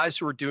for guys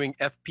who are doing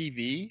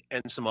FPV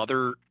and some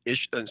other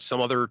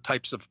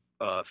types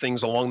of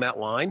things along that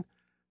line,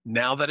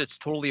 now that it's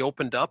totally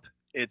opened up,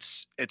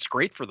 it's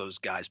great for those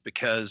guys,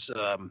 because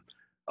a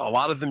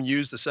lot of them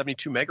use the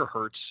 72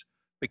 megahertz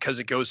because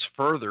it goes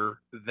further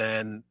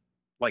than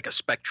like a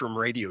Spectrum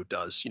radio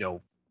does,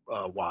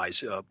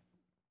 wise.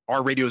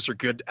 Our radios are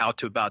good out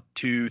to about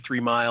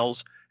 2-3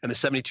 miles, and the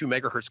 72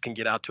 megahertz can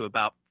get out to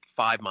about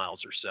 5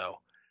 miles or so.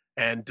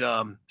 And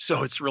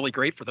so it's really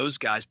great for those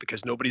guys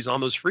because nobody's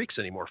on those freaks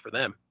anymore for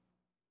them.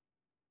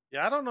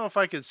 Yeah, I don't know if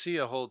I could see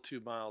a whole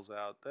 2 miles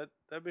out.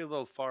 That'd be a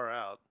little far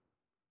out.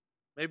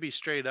 Maybe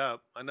straight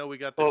up. I know we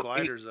got the Well,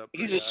 gliders up.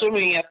 he's pretty high.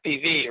 assuming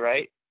FPV,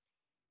 right?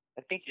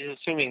 I think he's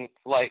assuming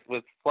flight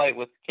with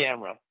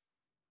camera.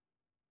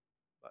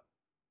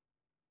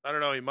 I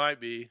don't know. He might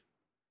be.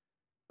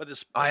 But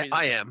this,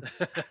 I am.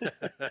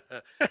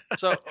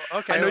 So,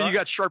 okay. I know well, you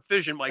got sharp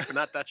vision, Mike, but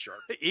not that sharp.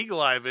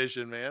 eagle eye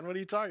vision, man. What are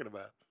you talking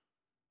about?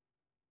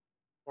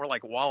 Or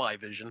like walleye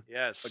vision.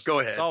 Yes. But go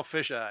ahead. It's all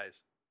fish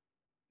eyes.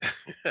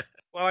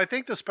 Well, I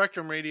think the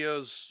Spectrum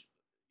radios,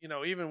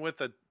 even with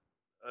a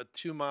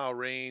 2-mile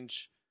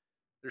range,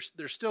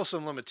 there's still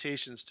some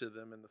limitations to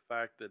them in the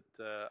fact that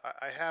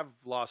I have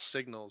lost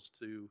signals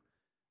to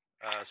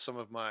some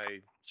of my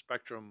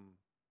Spectrum,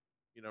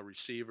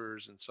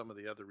 receivers and some of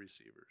the other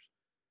receivers.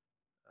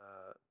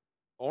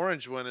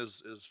 Orange one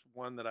is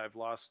one that I've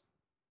lost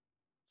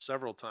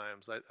several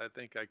times. I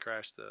think I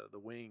crashed the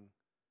wing,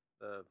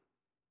 the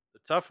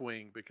tough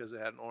wing, because it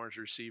had an orange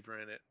receiver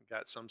in it and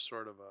got some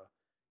sort of a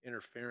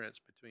interference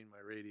between my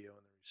radio and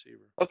the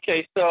receiver.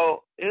 Okay,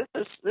 so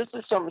this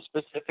is something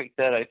specific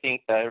that I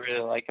think that I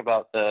really like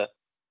about the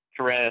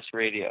Taranis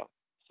radio.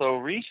 So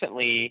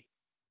recently,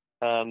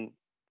 a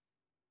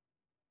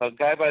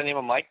guy by the name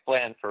of Mike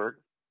Blanford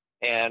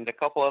and a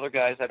couple other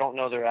guys, I don't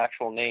know their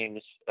actual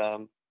names,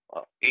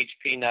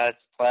 HP Nuts,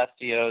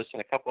 Plastios,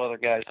 and a couple other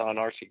guys on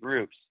RC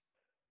Groups,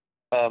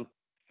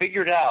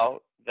 figured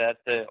out that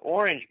the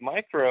orange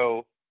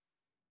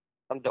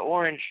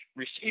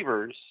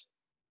receivers,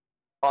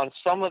 on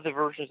some of the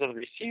versions of the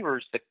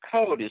receivers, the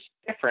code is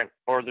different,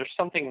 or there's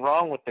something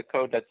wrong with the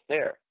code that's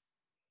there.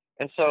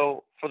 And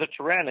so for the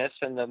Taranis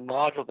and the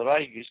module that I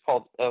use,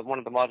 called one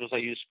of the modules I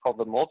use called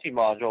the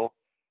multi-module,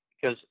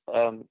 because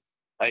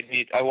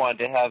I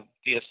wanted to have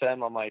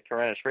DSM on my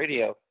Taranis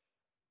radio,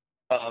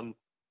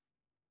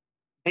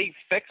 they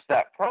fixed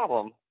that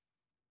problem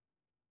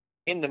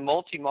in the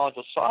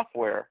multi-module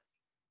software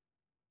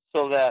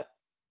so that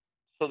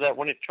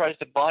when it tries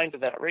to bind to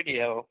that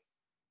radio,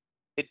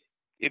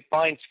 it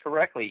binds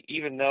correctly,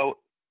 even though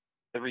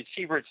the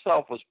receiver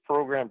itself was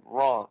programmed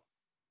wrong.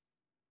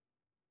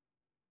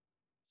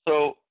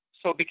 So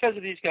because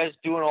of these guys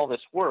doing all this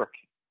work,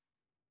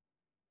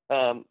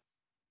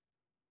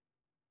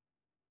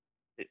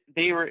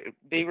 they were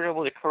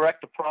able to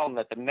correct the problem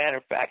that the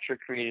manufacturer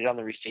created on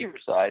the receiver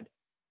side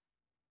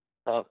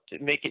to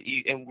make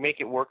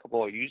it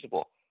workable or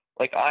usable.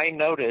 Like I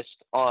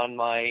noticed on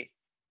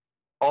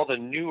all the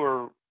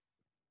newer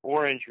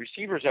orange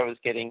receivers I was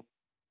getting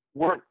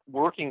weren't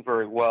working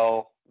very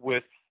well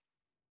with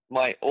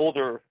my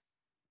older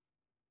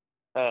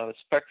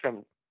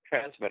Spectrum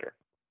transmitter.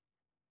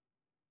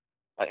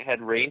 I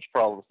had range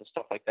problems and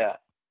stuff like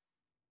that.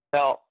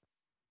 Now,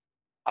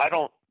 I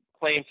don't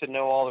claim to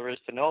know all there is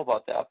to know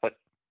about that, but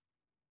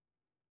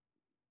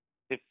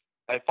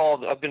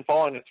I've been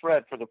following the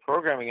thread for the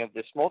programming of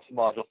this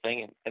multi-module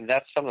thing, and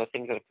that's some of the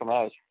things that have come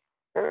out. It's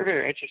very,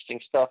 very interesting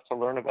stuff to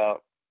learn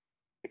about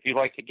if you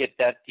like to get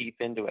that deep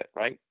into it,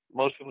 right?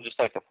 Most people just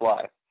like to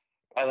fly.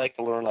 I like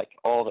to learn like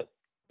all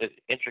the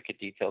intricate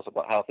details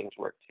about how things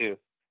work too.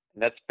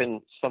 And that's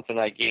been something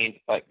I gained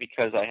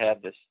because I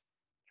had this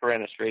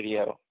Taranis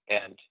radio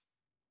and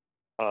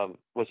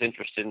was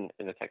interested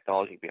in the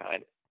technology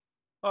behind it.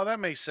 Oh, that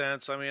makes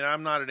sense. I mean,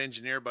 I'm not an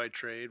engineer by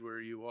trade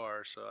where you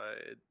are, so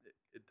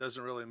it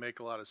doesn't really make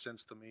a lot of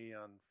sense to me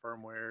on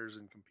firmwares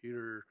and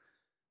computer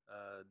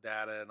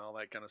data and all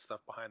that kind of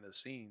stuff behind the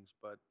scenes.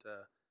 But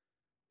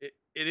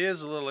it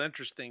is a little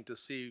interesting to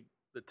see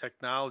the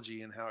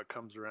technology and how it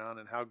comes around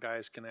and how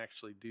guys can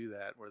actually do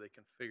that, where they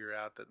can figure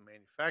out that the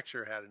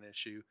manufacturer had an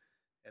issue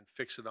and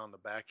fix it on the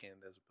back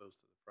end as opposed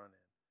to the front end.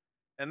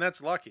 And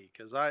that's lucky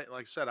because like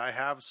I said, I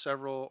have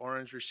several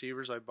orange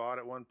receivers I bought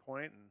at one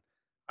point, and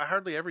I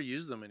hardly ever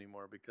use them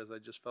anymore because I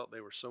just felt they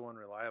were so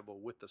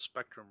unreliable with the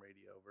Spectrum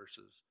radio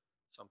versus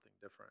something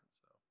different.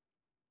 So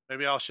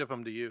maybe I'll ship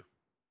them to you.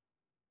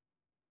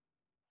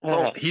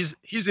 Well, he's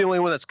the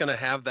only one that's going to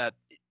have that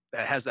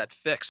has that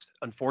fixed.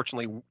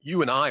 Unfortunately,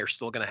 you and I are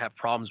still going to have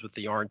problems with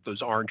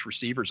those orange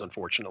receivers.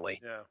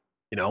 Unfortunately,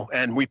 yeah,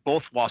 and we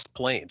both lost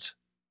planes,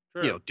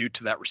 True. due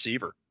to that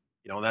receiver.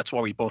 And that's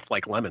why we both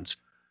like lemons.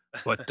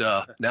 But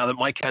now that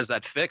Mike has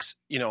that fix,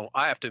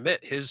 I have to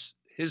admit his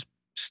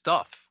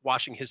stuff,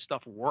 watching his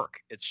stuff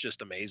work, it's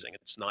just amazing.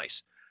 It's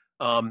nice.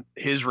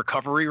 His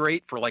recovery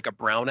rate for like a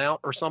brownout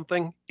or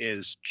something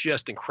is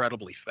just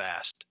incredibly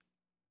fast.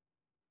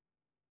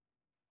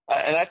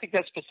 And I think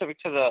that's specific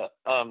to the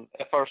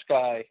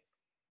FrSky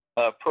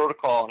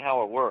protocol and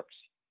how it works.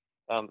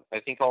 I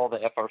think all the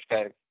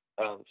FrSky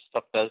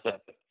stuff does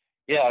that. But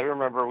yeah, I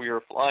remember we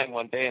were flying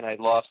one day and I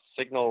lost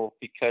signal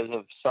because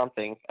of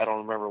something. I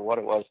don't remember what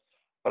it was,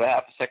 but a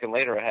half a second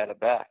later I had it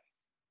back.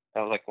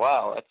 And I was like,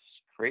 wow, that's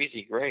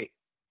crazy great.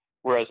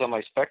 Whereas on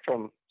my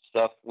Spectrum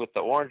stuff with the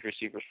orange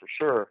receivers, for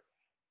sure,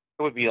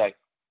 it would be like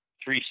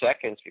 3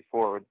 seconds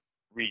before it would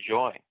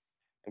rejoin.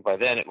 And by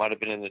then it might have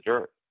been in the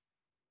dirt.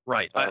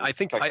 Right. I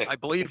think, I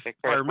believe, if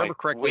I remember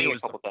correctly, it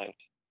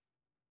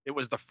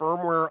was the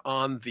firmware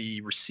on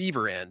the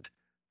receiver end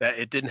that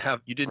you didn't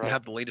Right.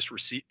 have the latest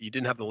you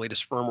didn't have the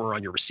latest firmware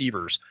on your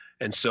receivers,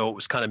 and so it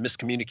was kind of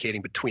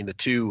miscommunicating between the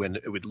two, and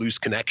it would lose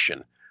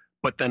connection.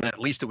 But then at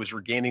least it was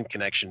regaining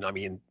connection. I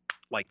mean,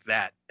 like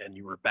that, and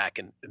you were back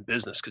in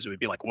business, because it would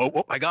be like, whoa,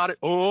 whoa, I got it,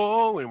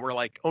 oh, and we're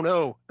like, oh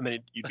no, and then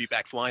you'd be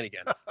back flying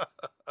again.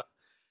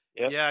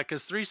 Yep. Yeah,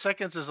 because 3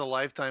 seconds is a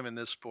lifetime in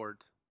this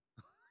sport.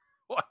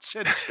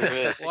 Watching, Sure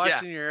is.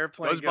 watching your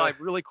airplane Goes go, by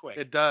really quick.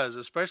 it does,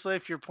 especially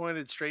if you're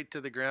pointed straight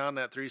to the ground.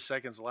 That 3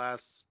 seconds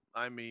lasts,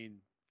 I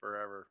mean,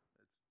 forever.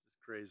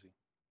 It's crazy.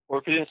 Or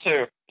if you didn't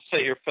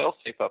set your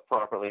failsafe up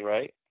properly,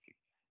 right?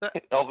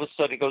 All of a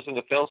sudden it goes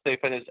into failsafe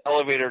and it's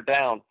elevator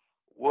down.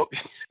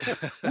 Whoops.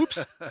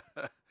 Whoops.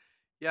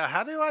 Yeah,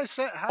 how do you Full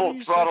set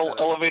throttle that up?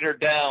 elevator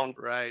down.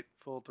 Right,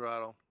 full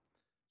throttle.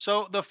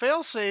 So the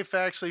failsafe,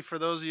 actually, for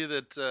those of you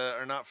that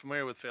are not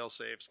familiar with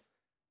failsafes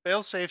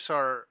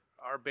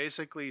are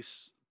basically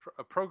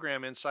a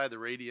program inside the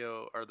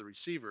radio or the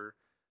receiver,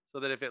 so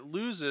that if it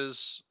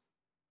loses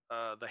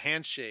the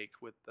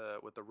handshake with the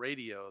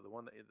radio,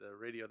 the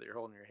radio that you're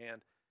holding in your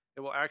hand,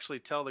 it will actually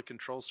tell the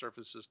control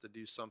surfaces to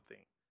do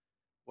something,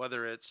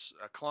 whether it's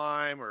a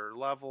climb or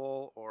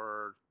level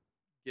or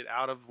get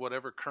out of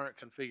whatever current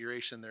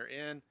configuration they're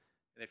in.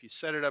 And if you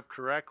set it up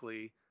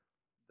correctly,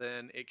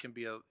 then it can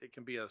be a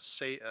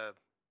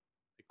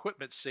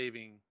equipment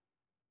saving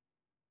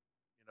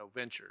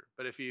venture.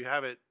 But if you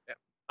have it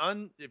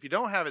if you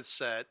don't have it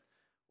set,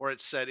 or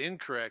it's set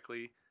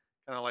incorrectly,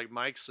 kind of like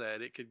Mike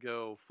said, it could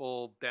go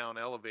full down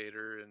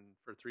elevator, and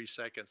for 3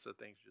 seconds the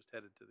thing's just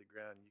headed to the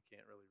ground and you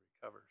can't really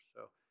recover.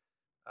 So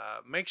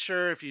make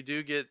sure if you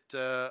do get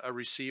a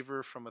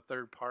receiver from a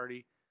third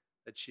party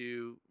that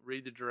you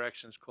read the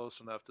directions close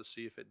enough to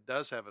see if it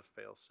does have a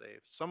fail safe.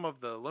 Some of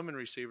the Lumen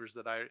receivers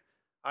that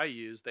I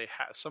use,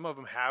 some of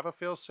them have a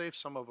fail safe,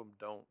 some of them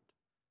don't.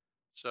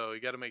 So you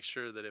got to make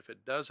sure that if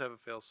it does have a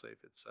fail safe,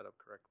 it's set up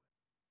correctly.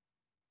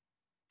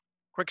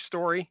 Quick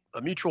story: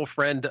 a mutual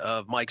friend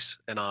of Mike's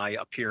and I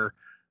up here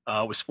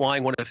was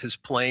flying one of his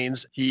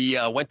planes. He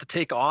went to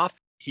take off.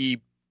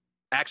 He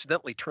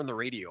accidentally turned the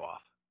radio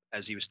off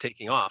as he was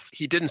taking off.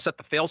 He didn't set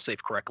the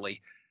failsafe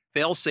correctly.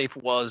 Failsafe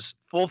was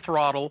full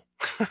throttle,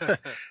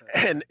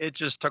 and it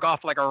just took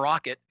off like a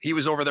rocket. He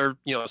was over there,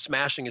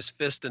 smashing his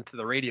fist into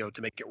the radio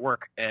to make it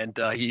work, and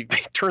he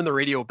turned the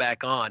radio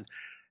back on.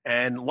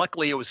 And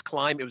luckily, it was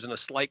in a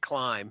slight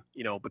climb,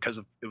 because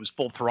it was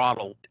full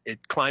throttle.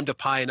 It climbed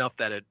up high enough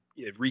that it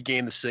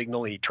regained the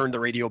signal. He turned the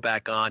radio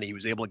back on. He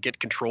was able to get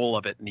control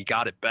of it, and he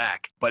got it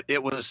back. But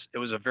it was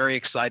a very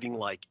exciting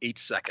 8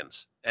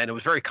 seconds, and it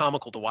was very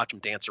comical to watch him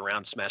dance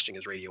around, smashing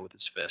his radio with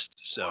his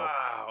fist. So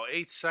wow,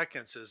 8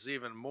 seconds is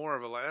even more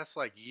of that's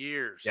like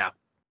years. Yeah.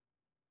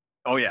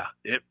 Oh yeah,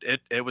 it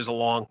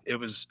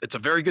was it's a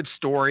very good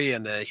story,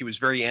 and he was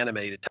very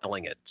animated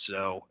telling it.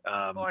 So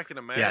well, I can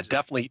imagine. Yeah,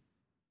 definitely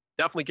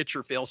get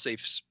your fail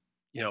safes,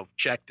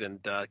 checked,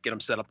 and get them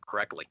set up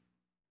correctly.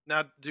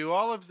 Now, do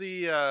all of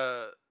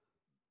the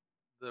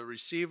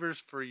receivers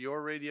for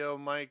your radio,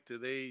 Mike, do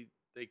they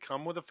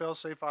come with a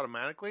failsafe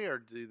automatically,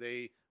 or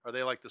are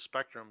they like the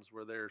Spectrums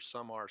where there's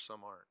some are,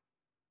 some aren't?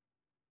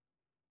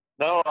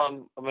 No,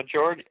 a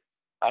majority.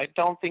 I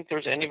don't think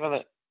there's any of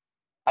them.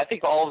 I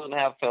think all of them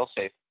have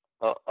failsafe.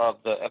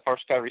 Of the FR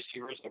Sky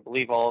receivers, I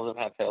believe all of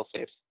them have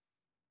failsafes.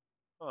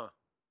 Huh.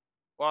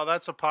 Well,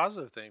 that's a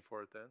positive thing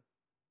for it then.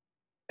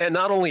 And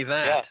not only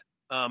that,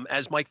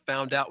 as Mike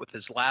found out with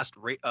his last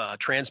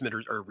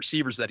transmitters or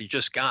receivers that he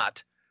just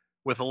got,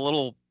 with a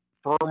little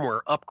firmware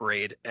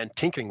upgrade and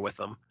tinkering with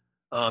them,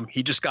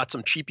 he just got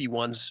some cheapy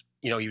ones,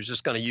 he was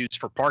just going to use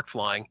for park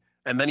flying.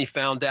 And then he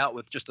found out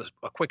with just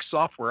a quick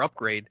software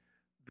upgrade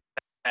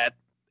that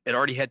it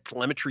already had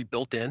telemetry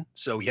built in.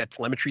 So he had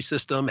telemetry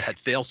system, it had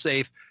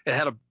failsafe, it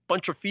had a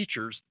bunch of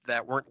features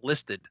that weren't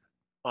listed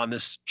on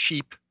this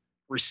cheap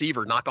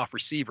knockoff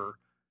receiver.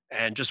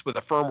 And just with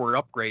a firmware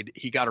upgrade,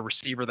 he got a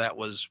receiver that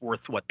was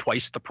worth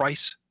twice the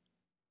price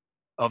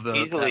of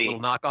that little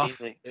knockoff.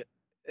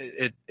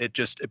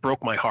 It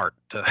broke my heart.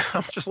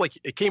 I'm just like,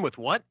 it came with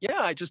what?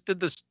 Yeah, I just did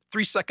this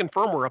 3-second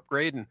firmware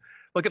upgrade, and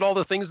look at all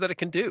the things that it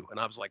can do. And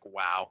I was like,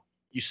 wow,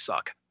 you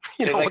suck.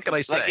 What can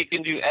I say? It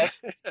can do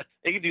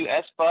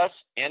S bus,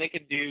 and it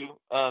can do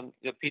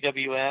the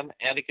PWM,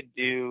 and it can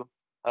do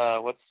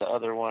what's the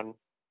other one?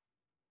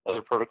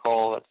 Other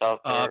protocol that's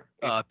out there.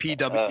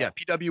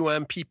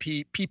 PWM,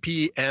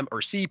 PPM,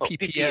 or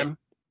CPPM.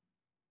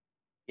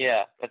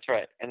 Yeah, that's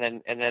right. And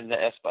then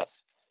the S bus.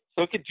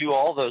 So it could do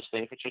all those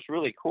things, which is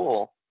really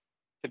cool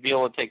to be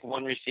able to take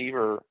one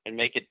receiver and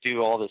make it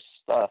do all this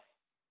stuff,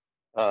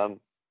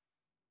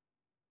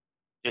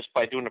 just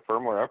by doing a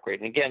firmware upgrade.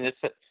 And again, it's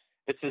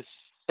the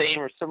same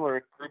or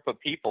similar group of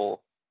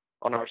people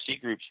on RC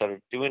groups that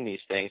are doing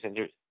these things, and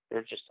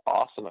they're just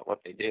awesome at what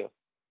they do.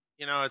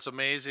 It's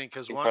amazing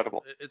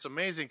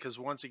because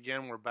once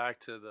again we're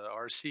back to the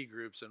RC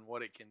groups and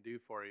what it can do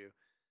for you.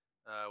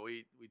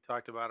 We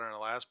talked about on our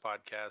last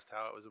podcast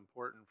how it was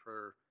important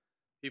for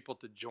people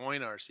to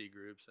join RC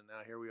groups, and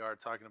now here we are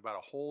talking about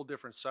a whole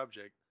different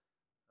subject,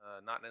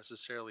 not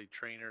necessarily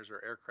trainers or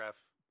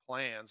aircraft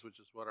plans, which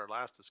is what our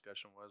last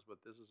discussion was, but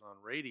this is on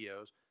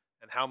radios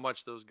and how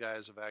much those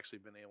guys have actually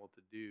been able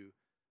to do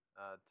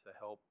to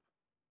help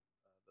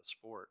the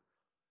sport.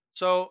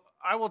 So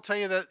I will tell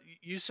you that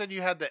you said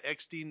you had the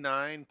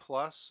XD9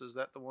 Plus. Is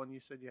that the one you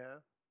said you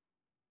have?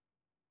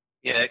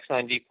 Yeah,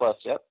 X9D Plus.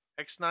 Yep.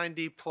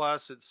 X9D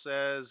Plus, it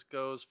says,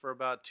 goes for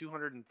about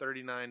 $239,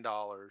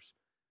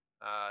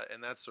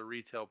 and that's the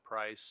retail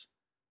price.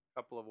 A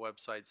couple of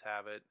websites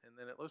have it, and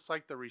then it looks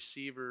like the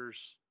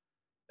receivers,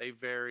 they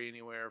vary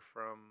anywhere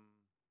from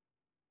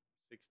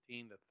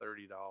 $16 to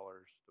 $30, depending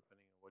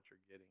on what you're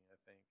getting, I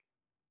think.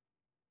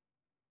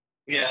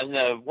 Yeah, and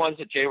the ones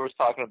that Jay was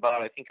talking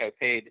about, I think I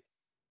paid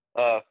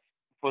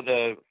for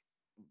the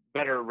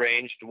better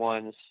ranged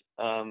ones.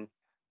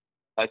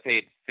 I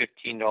paid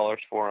 $15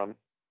 for them,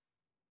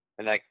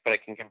 but I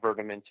can convert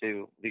them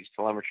into these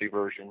telemetry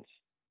versions.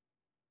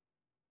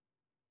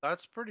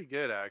 That's pretty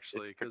good,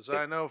 actually, because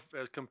I know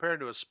compared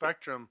to a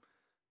Spectrum,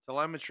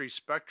 telemetry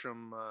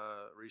Spectrum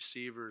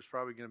receiver is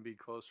probably going to be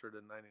closer to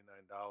 $99.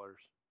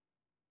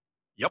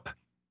 Yep.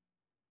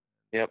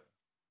 Yep.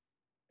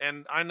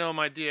 And I know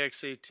my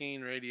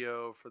DX18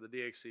 radio for the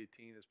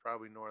DX18 is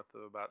probably north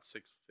of about $650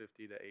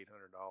 to $800.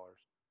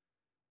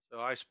 So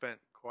I spent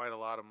quite a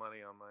lot of money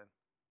on mine.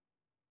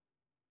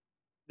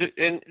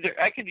 And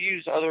I could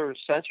use other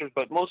sensors,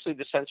 but mostly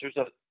the sensors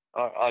that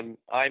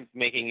I'm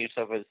making use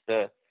of is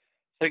the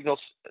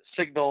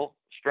signal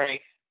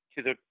strength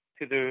to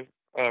the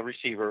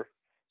receiver.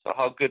 So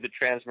how good the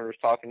transmitter is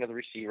talking to the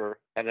receiver,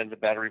 and then the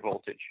battery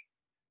voltage.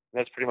 And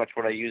that's pretty much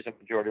what I use in the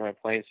majority of my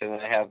planes. And then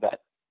I have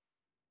that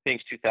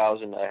Pings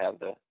 2000. I have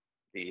the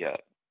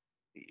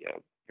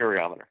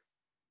variometer.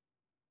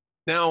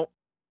 Now,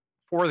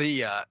 for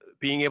the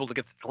being able to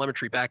get the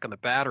telemetry back on the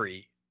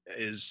battery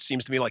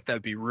seems to me like that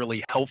would be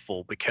really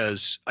helpful,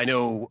 because I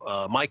know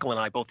Michael and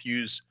I both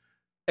use,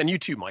 and you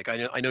too, Mike.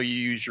 I know you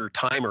use your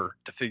timer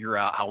to figure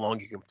out how long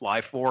you can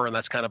fly for, and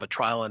that's kind of a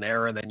trial and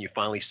error. And then you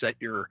finally set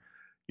your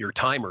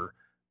timer.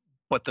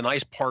 But the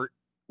nice part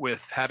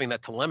with having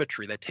that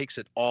telemetry, it takes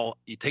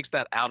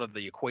that out of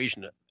the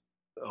equation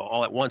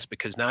all at once,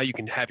 because now you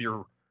can have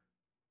your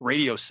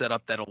radio set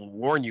up that'll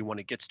warn you when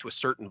it gets to a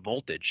certain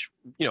voltage.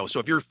 So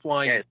if you're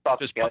flying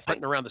just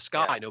putting around the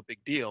sky, no big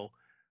deal.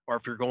 Or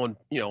if you're going,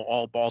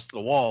 all balls to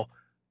the wall,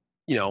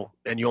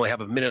 and you only have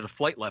a minute of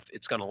flight left,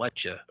 it's going to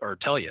let you or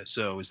tell you.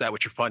 So is that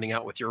what you're finding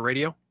out with your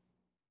radio?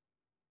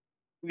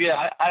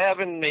 Yeah, I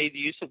haven't made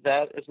use of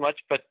that as much,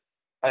 but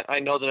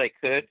I know that I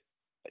could.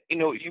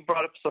 You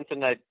brought up something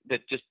that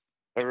just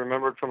I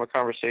remembered from a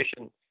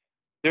conversation.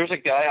 There's a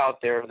guy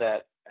out there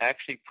that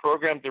actually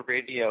programmed the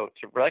radio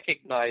to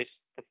recognize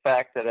the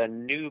fact that a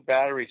new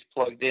battery's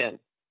plugged in,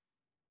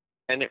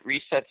 and it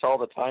resets all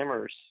the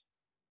timers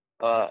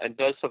and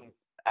does some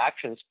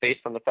actions based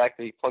on the fact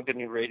that he plugged a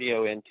new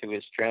radio into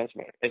his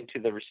transmitter, into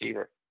the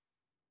receiver.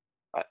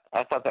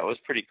 I thought that was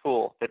pretty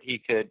cool, that he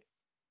could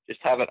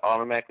just have it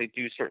automatically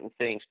do certain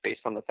things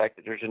based on the fact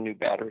that there's a new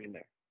battery in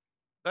there.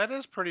 That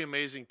is pretty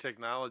amazing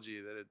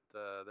technology that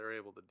they're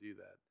able to do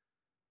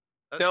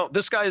that. Now,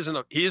 this guy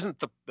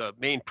isn't the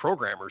main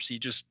programmer.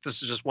 This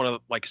is just one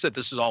of, like I said,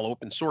 this is all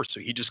open source. So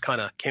he just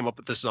kind of came up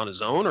with this on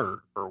his own,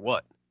 or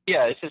what?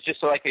 Yeah, this is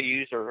just like a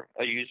user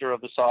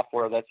of the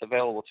software that's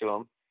available to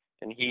him,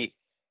 and he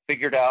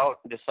figured out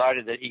and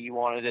decided that he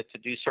wanted it to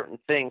do certain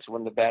things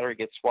when the battery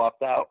gets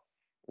swapped out.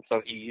 And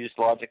so he used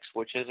logic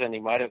switches, and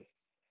he might have,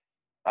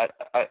 I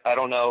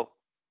don't know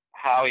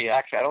how he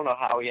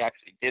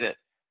actually did it,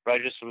 but I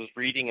just was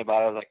reading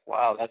about it, like,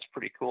 wow, that's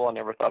pretty cool. I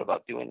never thought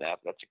about doing that,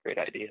 but that's a great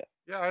idea.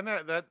 Yeah, I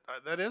know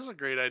that is a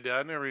great idea.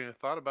 I never even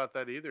thought about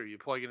that either. You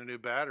plug in a new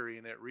battery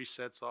and it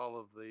resets all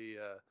of the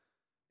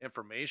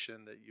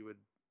information that you would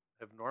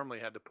have normally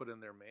had to put in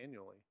there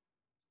manually.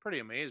 Pretty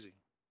amazing.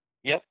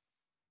 Yep.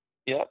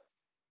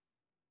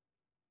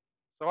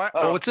 So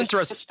what's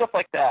interesting, stuff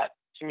like that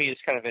to me is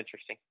kind of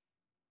interesting.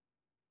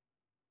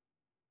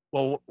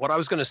 Well, what I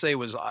was going to say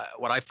was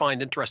what I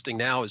find interesting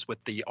now is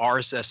with the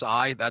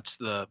RSSI, that's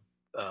the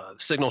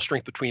signal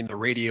strength between the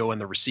radio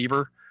and the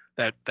receiver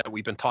that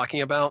we've been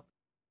talking about,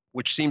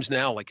 which seems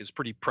now like is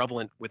pretty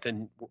prevalent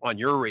on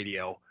your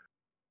radio.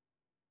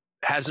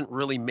 Hasn't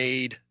really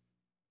made,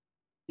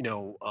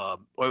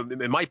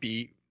 it might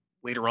be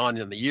later on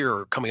in the year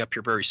or coming up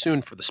here very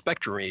soon for the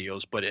Spectrum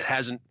radios, but it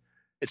hasn't.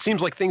 It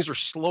seems like things are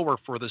slower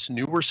for this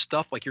newer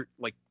stuff, like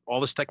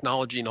all this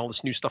technology and all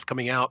this new stuff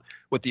coming out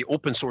with the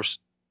open source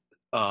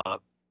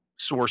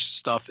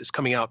stuff is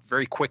coming out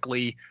very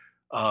quickly.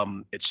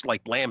 It's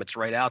like blam, it's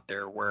right out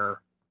there,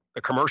 where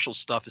the commercial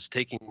stuff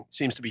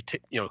seems to be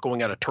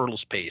going at a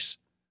turtle's pace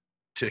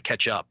to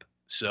catch up.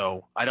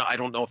 So I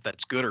don't know if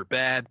that's good or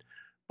bad,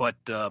 but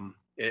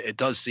it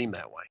does seem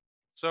that way.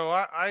 So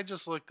I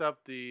just looked up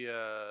the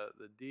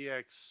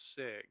DX6.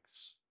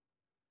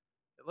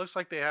 It looks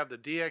like they have the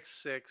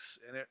DX6,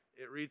 and it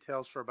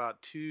retails for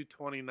about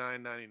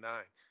 $229.99.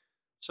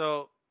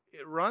 So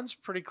it runs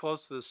pretty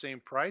close to the same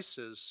price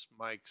as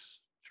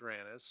Mike's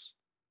Taranis,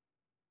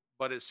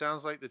 but it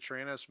sounds like the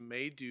Taranis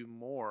may do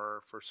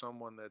more for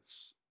someone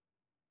that's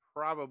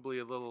probably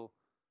a little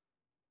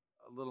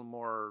little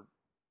more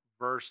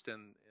versed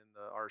in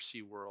the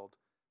RC world.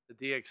 The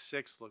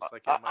DX6 looks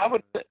like I it might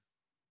would be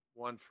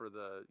one for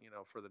the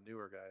for the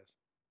newer guys.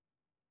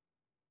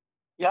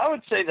 Yeah, I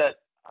would say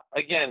that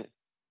again.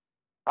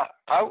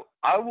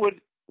 I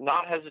would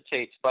not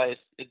hesitate to buy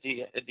a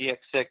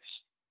DX6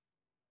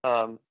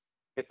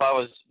 if I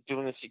was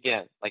doing this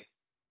again, like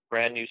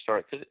brand new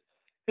start, because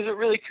it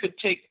really could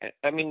take.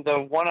 I mean, the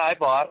one I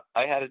bought,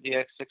 I had a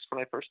DX6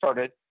 when I first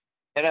started,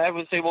 and I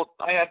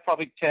had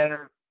probably 10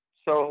 or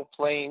so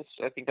planes.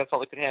 I think that's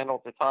all it could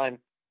handle at the time,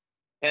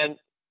 and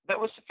that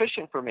was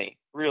sufficient for me.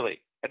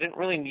 Really, I didn't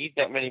really need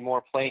that many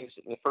more planes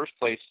in the first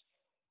place,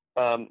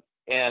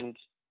 and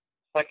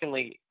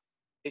secondly,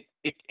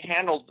 it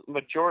handled the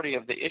majority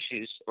of the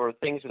issues or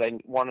things that I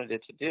wanted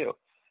it to do.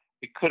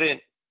 It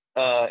couldn't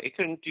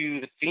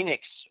do the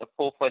Phoenix, a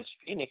full-fledged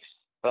Phoenix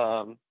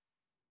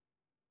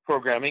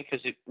programming,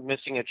 because it's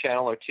missing a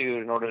channel or two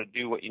in order to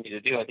do what you need to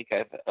do. I think I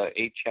have an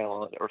 8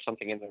 channel or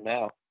something in there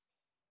now.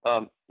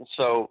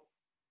 So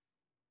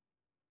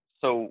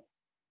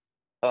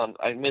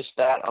I missed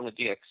that on the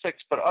DX6.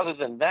 But other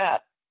than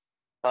that,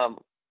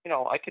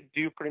 I could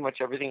do pretty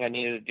much everything I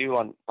needed to do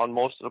on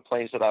most of the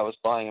planes that I was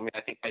buying. I mean, I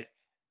think I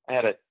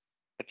had a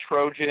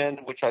Trojan,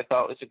 which I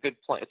thought was a good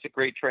plane. It's a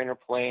great trainer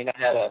plane. I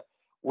had a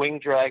Wing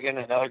Dragon,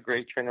 another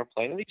great trainer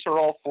plane. And these are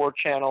all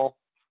 4-channel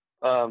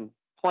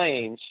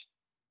planes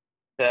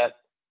that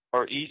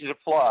are easy to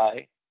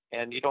fly,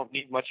 and you don't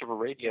need much of a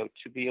radio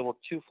to be able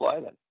to fly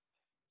them.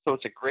 So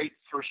it's a great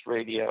first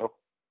radio.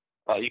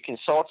 You can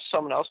sell it to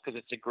someone else because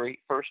it's a great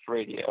first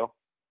radio.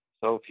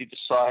 So if you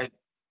decide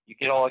you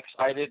get all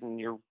excited and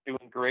you're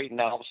doing great, and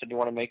now all of a sudden you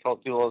want to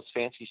do all this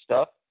fancy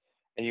stuff,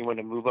 and you want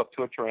to move up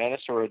to a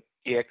Taranis or a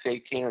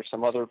DX18 or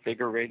some other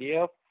bigger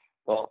radio,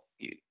 well,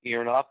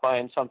 you're not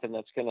buying something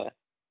that's going to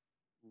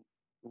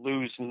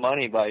lose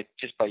money by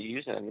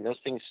using it. I mean, those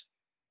things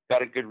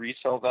got a good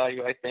resale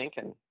value, I think,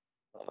 and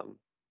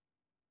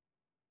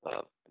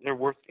they're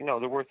worth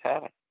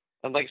having.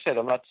 And like I said,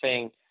 I'm not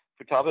saying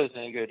Futaba is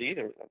any good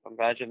either.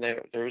 Imagine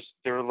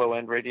their low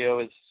end radio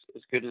is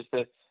as good as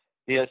the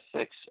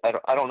DS6. I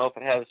don't know if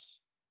it has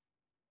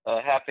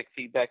haptic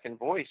feedback and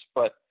voice,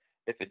 but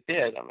if it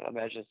did, I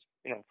imagine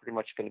it's pretty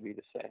much going to be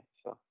the same.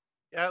 So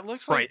yeah, it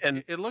looks like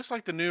it looks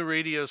like the new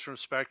radios from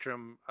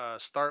Spectrum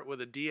start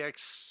with a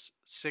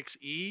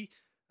DX6E,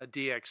 a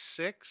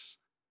DX6,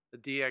 the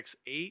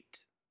DX8,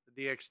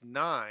 the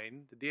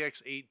DX9, the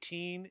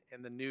DX18,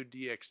 and the new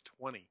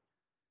DX20.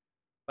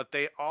 But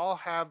they all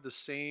have the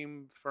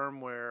same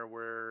firmware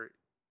where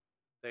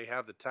they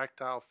have the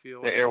tactile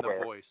feel and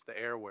the voice, the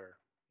airware.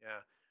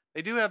 Yeah.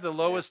 They do have the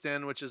lowest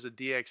end, which is a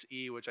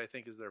DXE, which I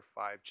think is their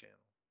 5-channel.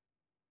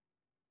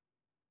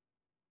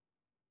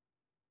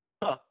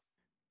 Huh.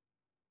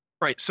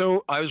 Right.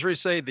 So I was ready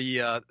to say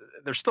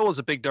there still is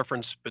a big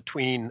difference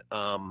between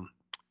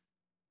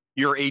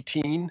your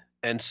 18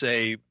 and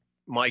say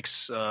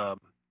Mike's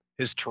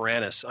his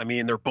Taranis. I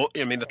mean, they're both.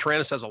 I mean, the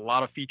Taranis has a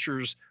lot of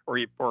features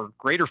or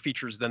greater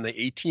features than the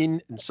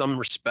 18 in some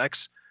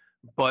respects.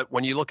 But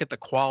when you look at the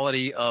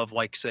quality of,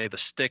 like, say, the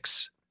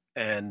sticks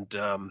and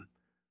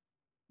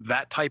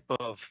that type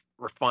of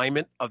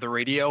refinement of the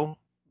radio,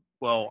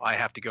 well, I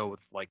have to go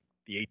with like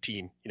the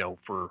 18,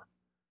 for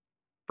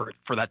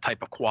that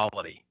type of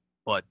quality.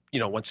 But,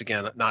 once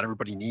again, not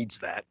everybody needs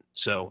that.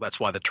 So that's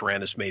why the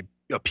Taranis may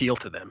appeal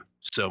to them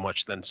so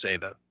much than, say,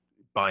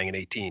 buying an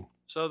 18.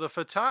 So the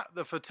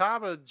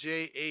Futaba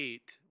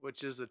J8,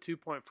 which is a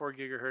 2.4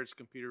 gigahertz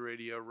computer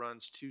radio,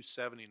 runs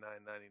 $279.99.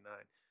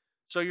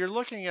 So you're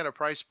looking at a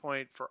price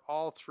point for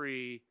all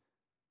three.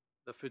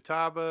 The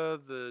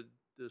Futaba, the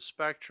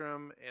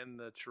Spectrum, and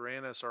the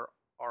Taranis are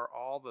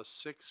all the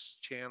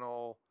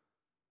 6-channel,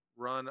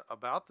 run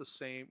about the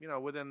same,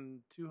 within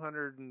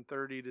 $230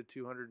 to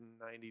 $290,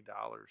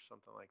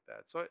 something like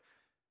that. So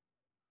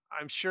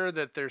I'm sure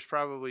that there's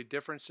probably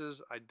differences.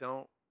 I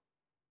don't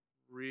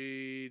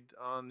read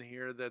on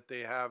here that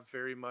they have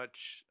very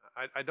much.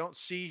 I don't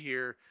see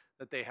here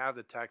that they have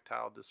the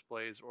tactile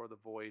displays or the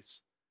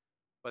voice,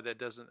 but that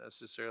doesn't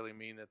necessarily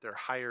mean that their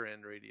higher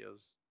end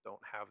radios don't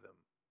have them.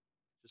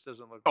 It just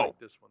doesn't look like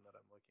this one that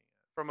I'm looking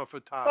at from a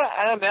Futaba. Well,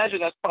 I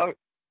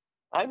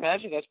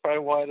imagine that's probably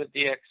why the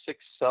DX6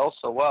 sells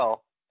so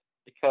well,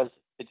 because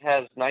it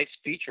has nice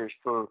features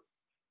for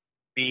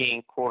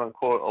being quote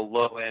unquote a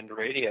low end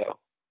radio.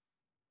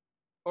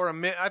 Or a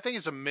mid. I think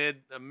it's a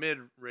mid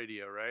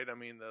radio, right? I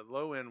mean, the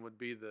low end would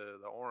be the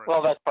orange.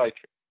 Well, that's probably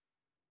true.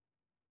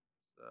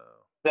 So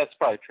that's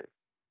probably true.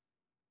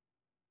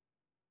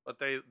 But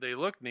they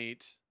look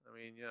neat. I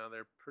mean,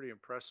 they're pretty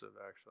impressive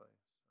actually.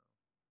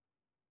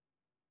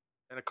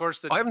 And of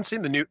course, I haven't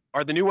seen the new.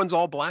 Are the new ones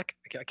all black?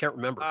 I can't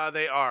remember.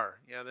 They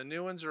are. Yeah, the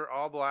new ones are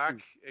all black,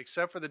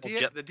 except for the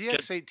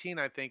DX18.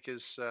 I think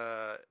is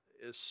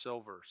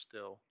silver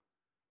still,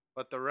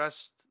 but the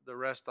rest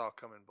all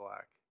come in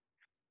black.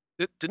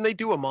 Didn't they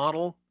do a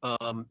model?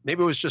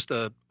 Maybe it was just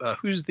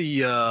who's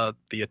the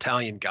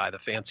Italian guy, the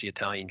fancy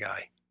Italian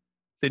guy?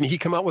 Didn't he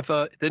come out with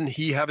didn't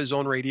he have his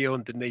own radio,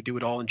 and didn't they do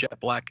it all in jet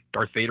black,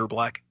 Darth Vader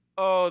black?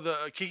 Oh,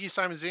 the Kiki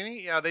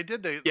Simonzini? Yeah, they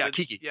did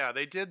Kiki. Yeah,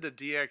 they did the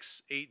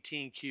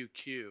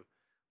DX18QQ.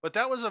 But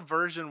that was a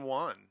version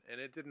 1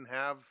 and it didn't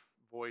have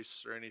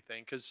voice or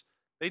anything cuz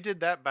they did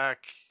that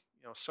back,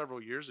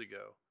 several years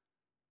ago.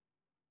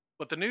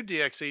 But the new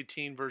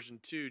DX18 version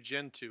 2,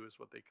 Gen 2 is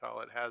what they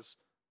call it, has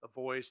a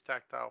voice,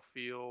 tactile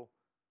feel,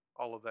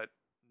 all of that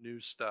new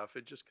stuff.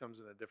 It just comes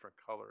in a different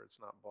color. It's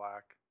not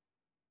black.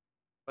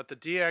 But the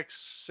the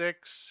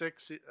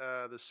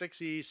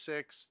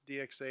 6E6,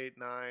 DX8,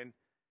 9,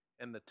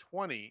 and the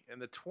 20,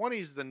 and the 20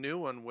 is the new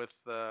one with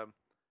the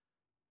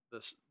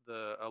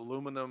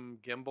aluminum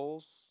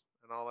gimbals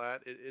and all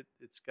that.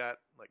 It's got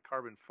like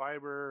carbon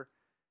fiber.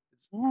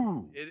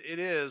 It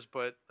is,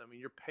 but I mean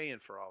you're paying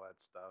for all that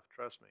stuff.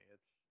 Trust me,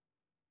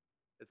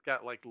 it's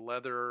got like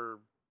leather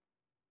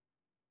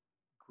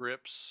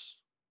grips,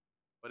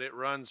 but it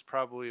runs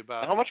probably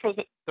about How much was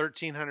it?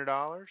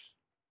 $1,300.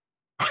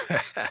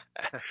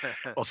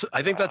 Well, so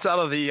I think that's out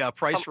of the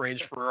price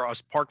range for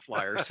us park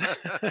flyers.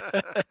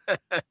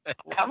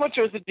 How much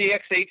was the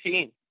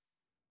DX18?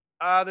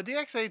 The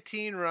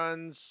DX18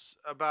 runs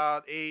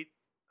about the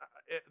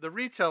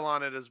retail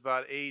on it is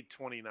about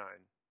 $829.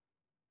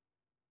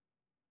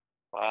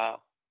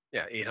 Wow.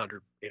 Yeah,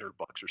 $800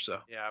 or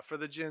so. Yeah, for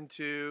the Gen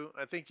 2,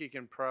 I think you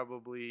can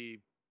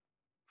probably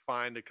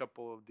find a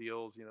couple of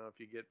deals, if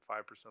you get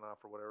 5%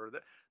 off or whatever.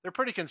 They're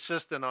pretty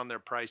consistent on their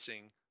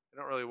pricing. They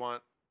don't really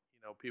want,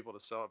 people to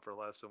sell it for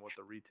less than what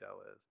the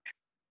retail is.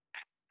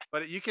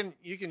 But you can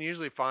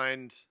usually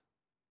find,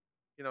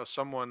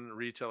 someone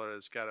retailer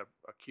that's got a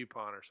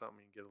coupon or something,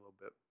 you can get a little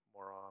bit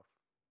more off.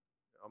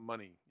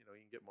 Money, you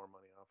can get more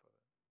money off of it.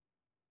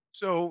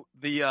 So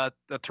the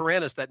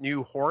Taranis, that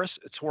new Horus,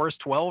 it's Horus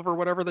 12 or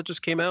whatever that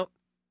just came out.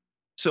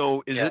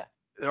 So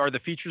are the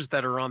features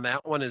that are on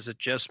that one, is it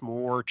just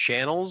more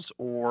channels,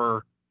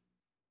 or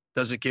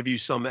does it give you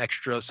some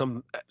extra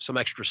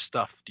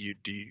stuff? Do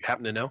you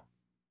happen to know?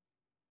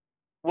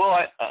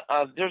 Well,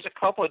 there's a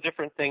couple of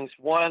different things.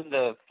 One,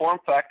 the form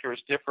factor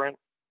is different.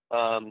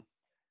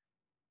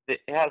 It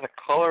has a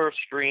color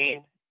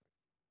screen.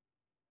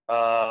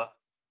 I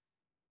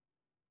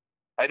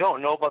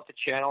don't know about the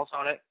channels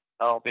on it.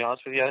 I'll be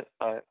honest with you.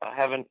 I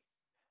haven't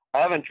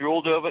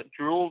drooled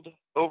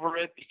over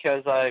it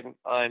because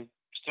I'm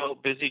still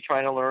busy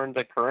trying to learn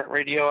the current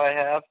radio I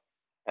have,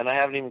 and I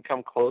haven't even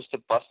come close to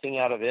busting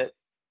out of it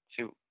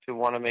to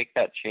want to make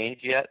that change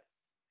yet.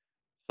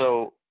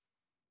 So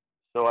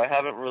I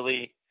haven't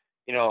really,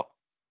 as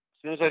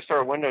soon as I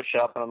start window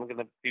shopping, I'm going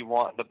to be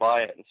wanting to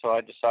buy it, and so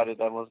I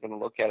decided I wasn't going to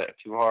look at it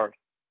too hard.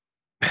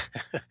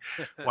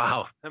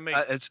 Wow,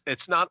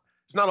 it's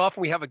not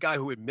often we have a guy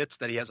who admits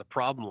that he has a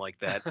problem like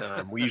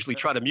that. We usually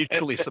try to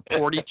mutually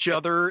support each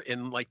other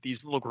in like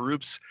these little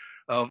groups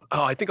of,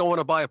 I think I want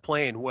to buy a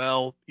plane.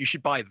 Well, you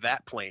should buy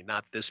that plane,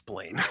 not this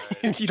plane.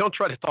 Right. You don't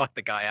try to talk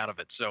the guy out of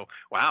it. So,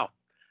 wow,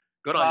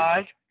 good on you.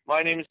 Hi,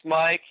 my name is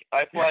Mike.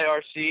 I fly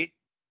RC.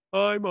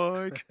 Hi,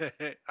 Mike.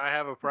 I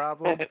have a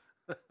problem.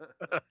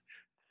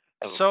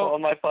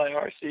 On my fly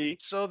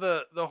RC. So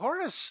the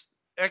Horus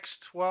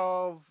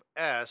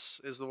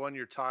X12S is the one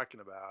you're talking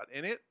about,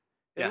 and it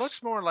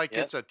looks more like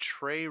it's a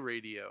tray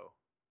radio.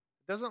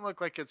 It doesn't look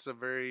like it's a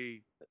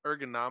very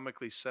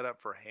ergonomically set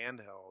up for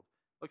handheld.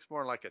 It looks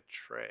more like a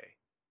tray.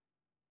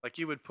 Like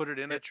you would put it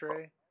in a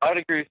tray? I would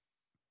agree.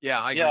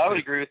 Yeah, I would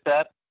agree with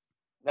that.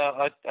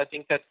 No, I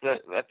think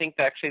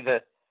actually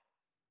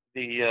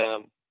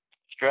the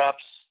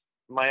straps,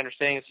 my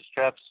understanding is the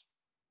straps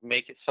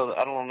make it so that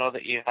I don't know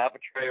that you have a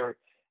tray or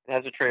it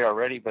has a tray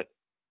already, but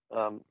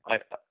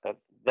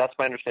that's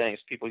my understanding is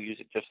people use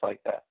it just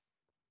like that.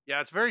 Yeah,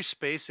 it's very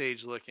space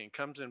age looking.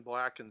 Comes in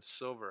black and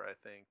silver, I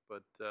think,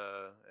 but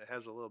it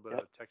has a little bit of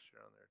a texture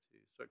on there too.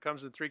 So it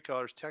comes in 3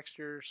 colors: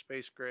 texture,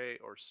 space gray,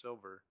 or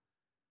silver.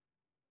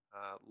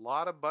 A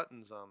lot of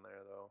buttons on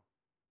there, though.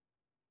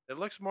 It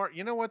looks more.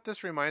 You know what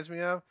this reminds me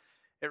of?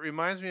 It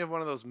reminds me of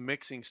one of those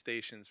mixing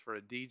stations for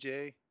a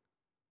DJ.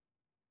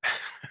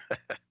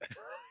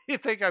 You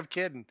think I'm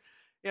kidding?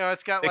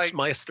 It's got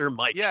Mixmeister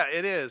Mike. Yeah,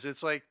 it is.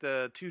 It's like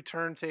the 2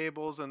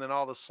 turntables and then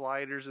all the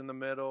sliders in the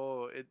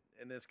middle.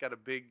 And it's got a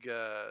big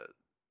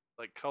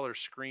like color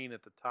screen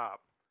at the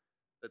top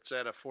that's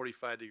at a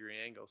 45-degree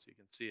angle so you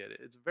can see it.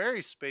 It's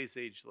very space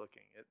age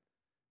looking. It's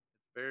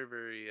very,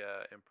 very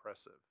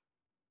impressive.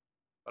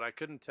 But I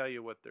couldn't tell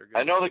you what they're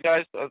going to do. I know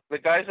the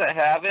guys that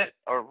have it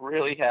are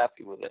really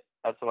happy with it.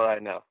 That's what I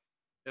know.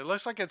 It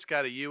looks like it's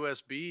got a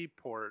USB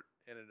port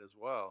in it as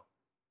well.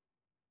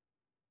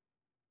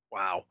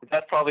 Wow.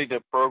 That's probably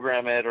to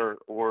program it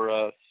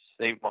or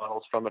save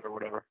models from it or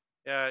whatever.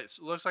 Yeah, it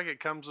looks like it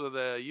comes with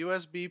a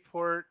USB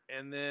port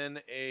and then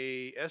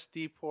a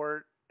SD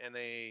port and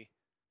a,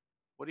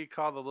 what do you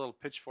call the little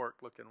pitchfork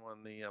looking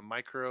one? The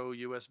micro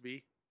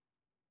USB?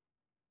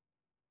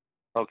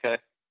 Okay.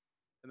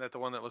 Isn't that the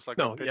one that looks like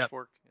a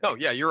pitchfork? Yeah. No,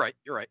 yeah, you're right.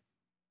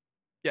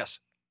 Yes.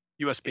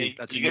 USB.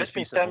 That's a USB.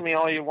 You can tell me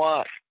all you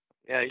want.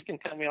 Yeah, you can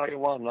tell me all you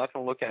want. I'm not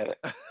going to look at it.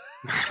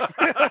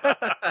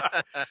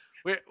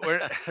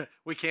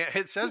 We can't.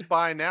 It says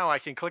buy now. I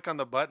can click on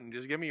the button.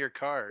 Just give me your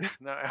card.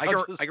 No, I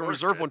can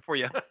reserve one for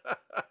you.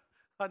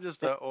 I'll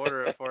just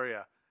order it for you.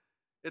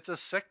 It's a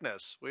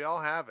sickness. We all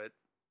have it.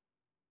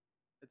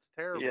 It's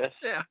terrible. Yes.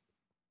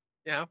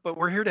 Yeah, but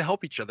we're here to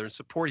help each other and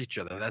support each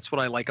other. That's what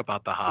I like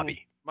about the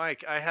hobby.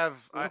 Mike,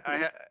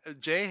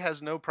 Jay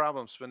has no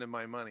problem spending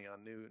my money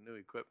on new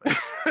equipment.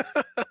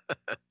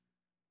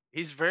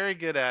 He's very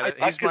good at it.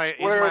 I could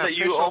swear that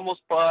you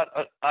almost bought.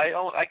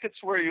 I could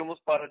swear you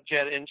almost bought a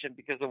jet engine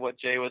because of what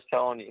Jay was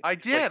telling you. I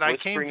did.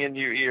 Like whispering into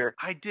your ear.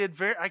 I did.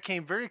 I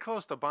came very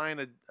close to buying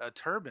a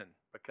turbine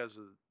because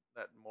of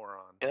that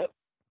moron. Yep.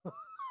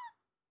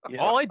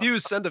 All I do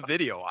is send a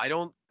video.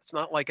 It's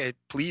not like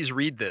please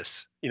read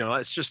this.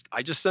 It's just,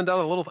 I just send out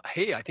a little,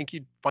 hey, I think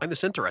you'd find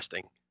this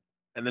interesting.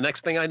 And the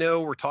next thing I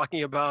know, we're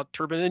talking about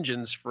turbine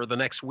engines for the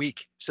next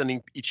week,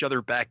 sending each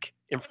other back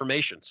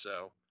information.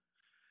 So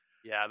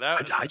yeah,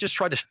 I just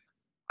try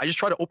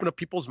to open up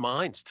people's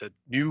minds to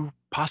new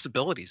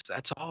possibilities.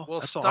 That's all. Well,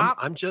 that's stop.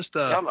 all. I'm just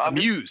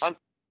amused.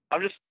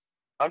 I'm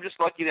just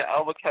lucky that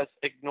Outlook has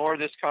ignored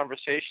this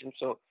conversation.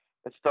 So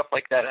when stuff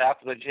like that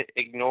happens, I just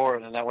ignore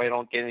it, and that way I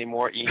don't get any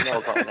more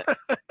emails on it.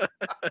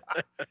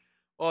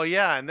 Well,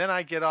 yeah, and then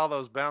I get all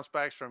those bounce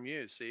backs from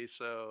you. See,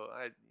 so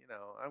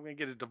I'm gonna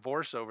get a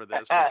divorce over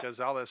this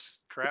because all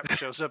this crap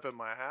shows up at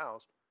my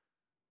house.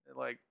 And,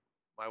 like,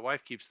 my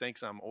wife keeps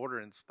thinking I'm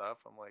ordering stuff.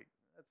 I'm like,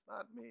 that's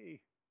not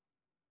me.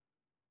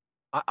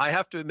 I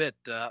have to admit,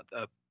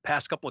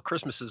 past couple of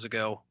Christmases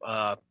ago,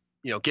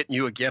 getting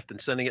you a gift and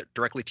sending it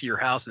directly to your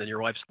house, and then your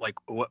wife's like,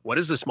 "What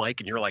is this,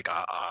 Mike?" And you're like,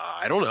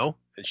 "I don't know."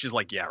 And she's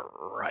like, "Yeah,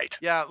 right."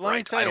 Yeah, let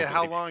me tell you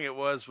how long it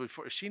was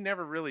before she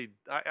never really.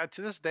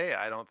 To this day,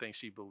 I don't think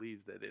she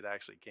believes that it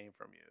actually came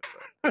from you.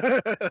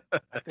 But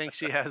I think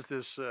she has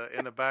this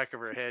in the back of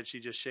her head. She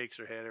just shakes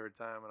her head every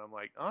time, and I'm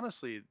like,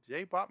 honestly,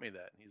 Jay bought me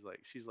that. And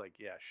she's like,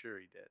 yeah, sure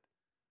he did.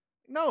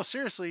 No,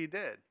 seriously, he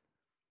did.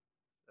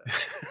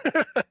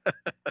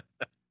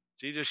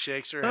 She just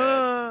shakes her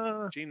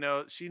head. She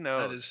knows.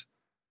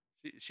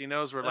 She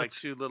knows we're like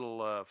two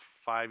little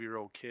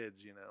 5-year-old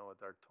kids,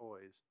 with our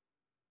toys.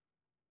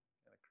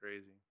 Kind of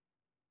crazy.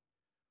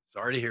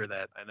 Sorry to hear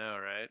that. I know,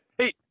 right?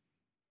 Hey,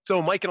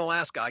 so Mike in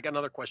Alaska, I got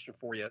another question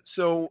for you.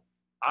 So,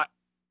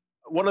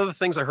 one of the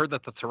things I heard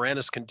that the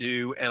Taranis can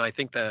do, and I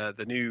think the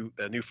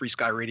new Free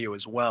Sky Radio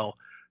as well.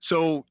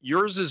 So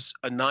yours is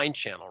a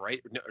 9-channel, right?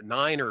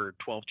 9 or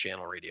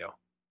 12-channel radio.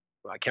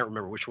 I can't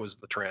remember which was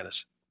the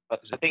Taranis.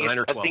 Is it 9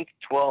 or 12? I think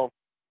 12.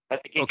 I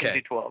think it can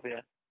do 12. Yeah.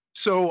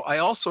 So I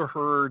also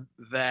heard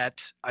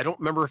that, I don't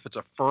remember if it's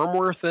a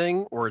firmware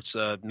thing or it's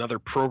another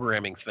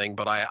programming thing,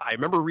 but I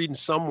remember reading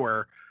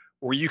somewhere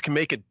where you can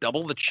make it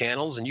double the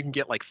channels and you can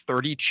get like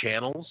 30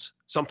 channels,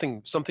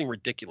 something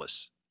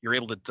ridiculous. You're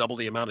able to double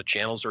the amount of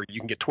channels, or you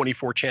can get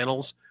 24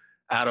 channels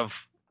out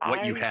of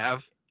what you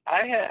have.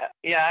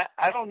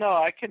 I don't know.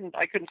 I couldn't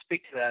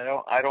speak to that.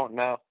 I don't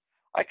know.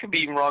 I could be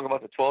even wrong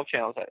about the 12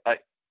 channels. I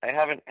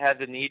haven't had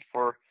the need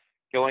for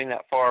going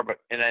that far, but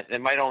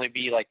it might only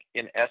be like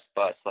in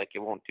S-Bus, like it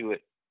won't do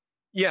it.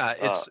 Yeah,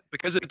 it's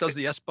because it does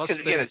the S-Bus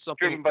thing. Again, it's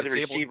driven by the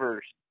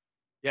receivers.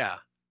 Yeah,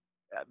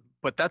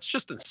 but that's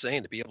just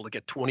insane to be able to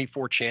get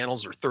 24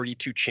 channels or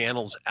 32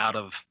 channels out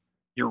of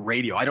your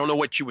radio. I don't know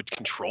what you would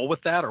control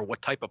with that, or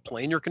what type of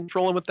plane you're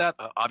controlling with that.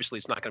 Obviously,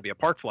 it's not going to be a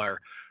park flyer,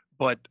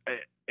 but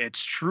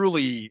it's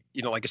truly,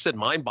 like I said,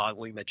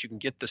 mind-boggling that you can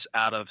get this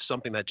out of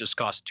something that just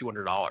costs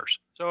 $200.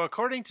 So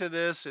according to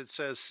this, it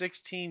says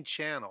 16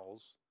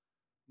 channels,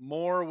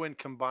 more when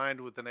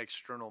combined with an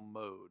external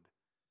mode.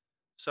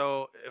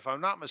 So if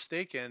I'm not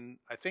mistaken,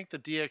 I think the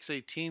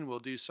DX18 will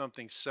do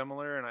something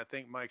similar, and I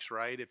think Mike's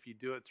right. If you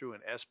do it through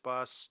an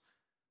S-Bus,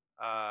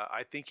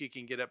 I think you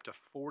can get up to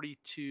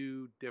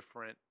 42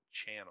 different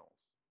channels.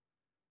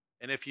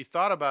 And if you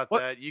thought about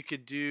that, you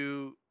could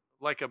do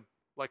like a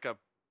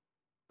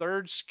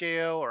third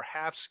scale or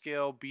half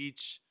scale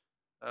Beech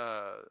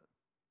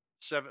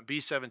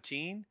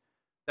B17.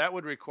 That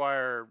would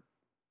require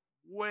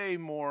way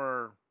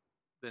more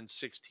than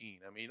 16.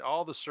 I mean,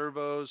 all the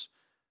servos,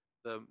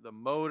 the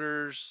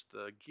motors,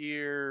 the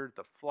gear,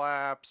 the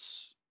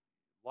flaps,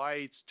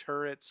 lights,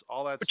 turrets,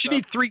 all that stuff. But you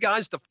need 3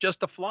 guys just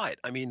to fly it.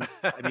 I mean.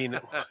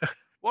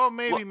 Well,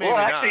 maybe well,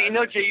 actually,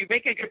 not. Jay, you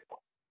make a good.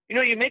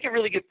 You make a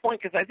really good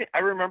point, because I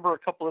remember a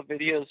couple of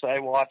videos I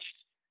watched,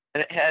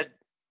 and it had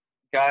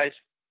guys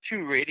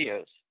 2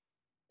 radios,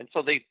 and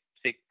so they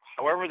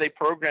however they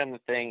programmed the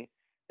thing,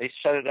 they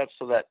set it up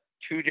so that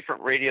 2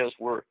 different radios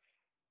were,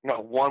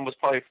 one was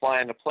probably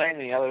flying the plane,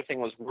 and the other thing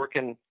was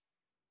working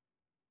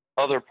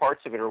other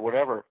parts of it or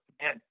whatever.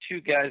 They had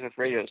 2 guys with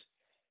radios.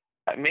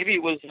 Maybe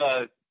it was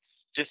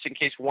just in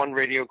case one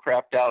radio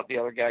crapped out, the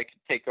other guy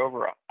could take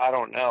over. I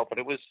don't know, but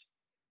it was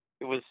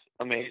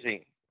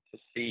amazing to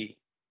see.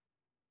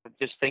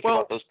 Just think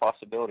about those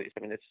possibilities. I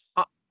mean, it's.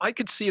 I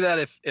could see that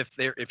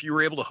if you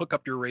were able to hook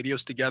up your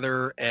radios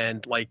together,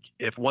 and like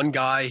if one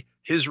guy,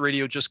 his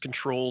radio just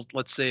controlled,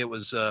 let's say it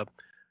was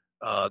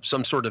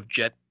some sort of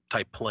jet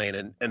type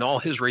plane, and all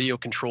his radio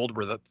controlled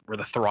were the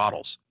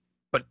throttles,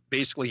 but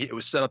basically it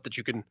was set up that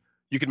you can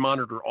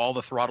monitor all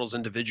the throttles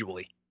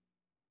individually.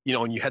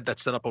 and you had that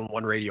set up on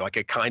one radio, I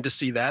could kind of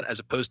see that, as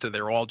opposed to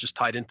they're all just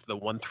tied into the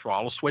one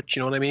throttle switch.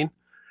 You know what I mean?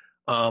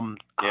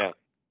 Yeah.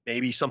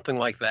 Maybe something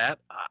like that.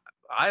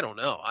 I don't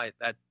know.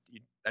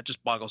 That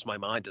just boggles my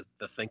mind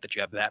to think that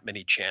you have that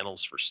many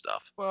channels for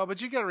stuff. Well,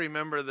 but you got to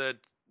remember that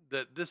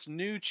this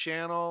new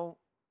channel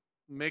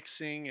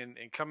mixing and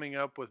coming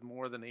up with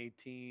more than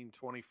 18,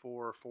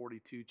 24,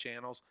 42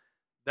 channels,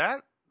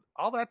 that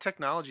all that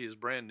technology is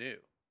brand new.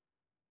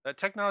 That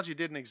technology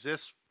didn't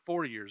exist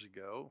 4 years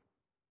ago,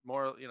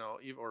 more,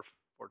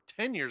 or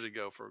 10 years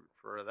ago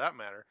for that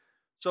matter.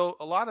 So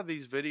a lot of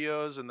these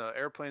videos and the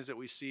airplanes that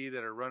we see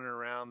that are running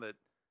around that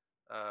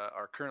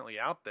are currently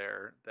out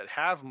there that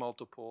have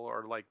multiple,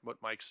 or like what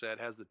Mike said,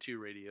 has the 2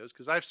 radios,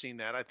 because I've seen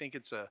that. I think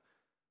it's a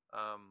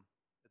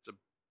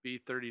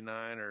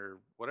B-39 or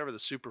whatever the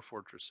Super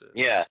Fortress is.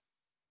 Yeah.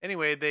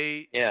 Anyway,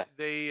 they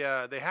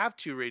have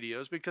 2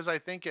 radios, because I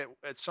think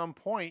at some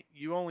point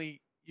you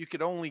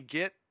could only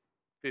get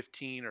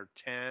 15 or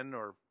 10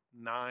 or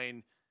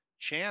 9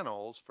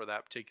 channels for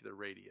that particular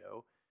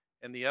radio,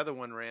 and the other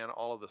one ran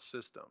all of the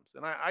systems.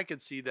 And I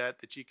could see that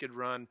you could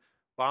run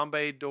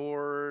Bombay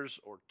doors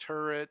or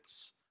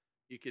turrets.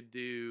 You could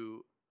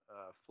do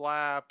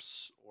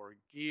flaps or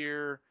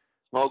gear.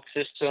 Smoke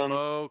system.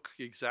 Smoke,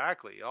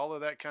 exactly. All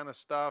of that kind of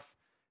stuff.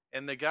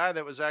 And the guy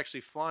that was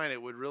actually flying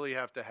it would really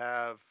have to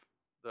have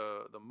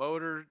the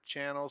motor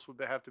channels would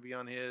have to be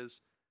on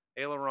his,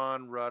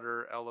 aileron,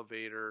 rudder,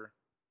 elevator,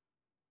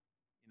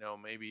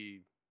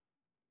 maybe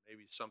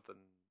something.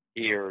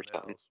 Gear or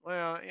something.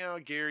 Well,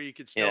 gear, you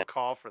could still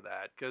call for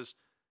that, because,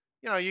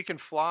 you can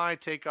fly,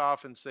 take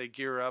off, and say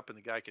gear up, and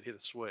the guy could hit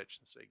a switch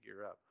and say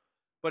gear up.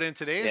 But in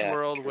today's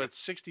world, with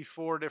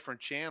 64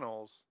 different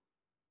channels,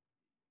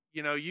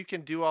 you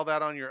can do all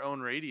that on your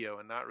own radio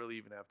and not really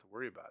even have to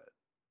worry about it.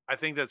 I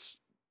think that's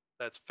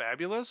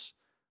fabulous,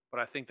 but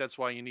I think that's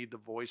why you need the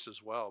voice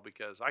as well,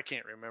 because I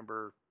can't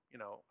remember,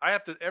 I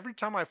have to, every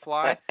time I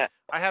fly,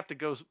 I have to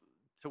go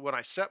to, when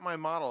I set my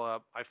model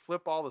up, I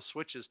flip all the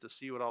switches to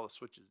see what all the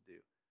switches do.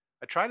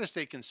 I try to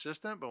stay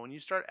consistent, but when you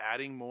start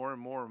adding more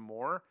and more and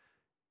more,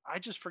 I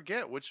just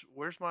forget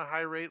where's my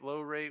high rate,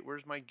 low rate,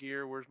 where's my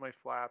gear, where's my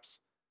flaps.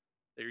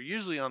 They're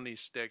usually on these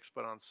sticks,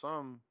 but on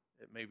some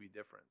it may be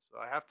different. So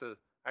I have to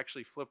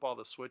actually flip all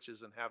the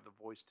switches and have the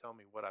voice tell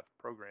me what I've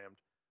programmed,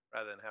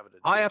 rather than having to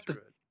do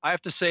it. I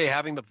have to say,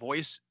 having the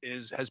voice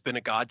has been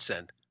a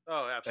godsend.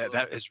 Oh, absolutely.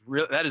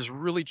 That has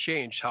really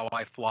changed how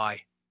I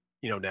fly,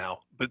 now.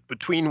 But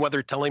between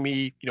whether telling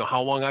me,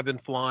 how long I've been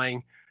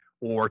flying,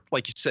 or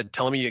like you said,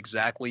 telling me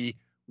exactly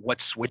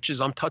what switches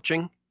I'm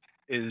touching,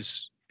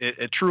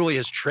 it truly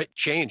has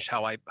changed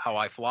how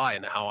I fly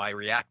and how I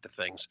react to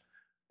things.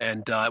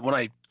 And when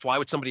I fly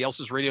with somebody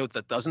else's radio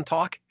that doesn't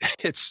talk,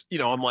 it's,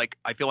 I'm like,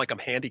 I feel like I'm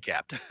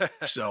handicapped.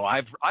 So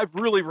I've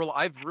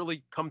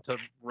really come to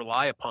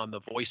rely upon the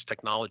voice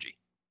technology.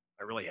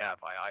 I really have.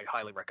 I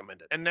highly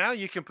recommend it. And now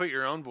you can put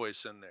your own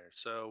voice in there.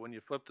 So when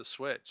you flip the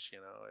switch,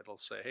 it'll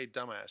say, "Hey,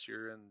 dumbass,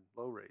 you're in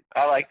low rate."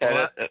 I like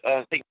that.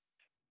 I think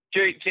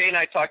Jay and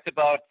I talked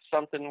about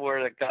something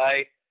where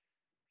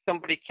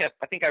somebody kept,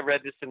 I think I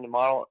read this in the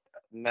Model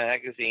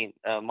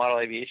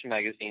Aviation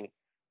magazine,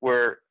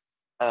 where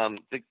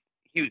the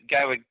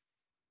guy would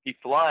be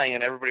flying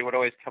and everybody would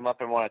always come up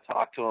and want to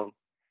talk to him.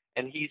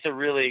 And he's a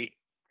really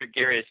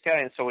gregarious guy,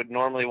 and so would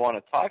normally want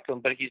to talk to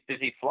him, but he's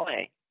busy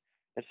flying.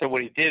 And so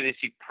what he did is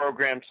he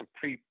programmed some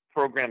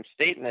pre-programmed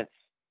statements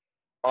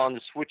on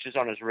the switches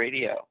on his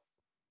radio.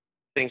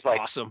 Things like,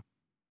 awesome.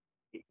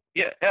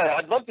 Yeah,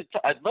 I'd love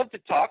to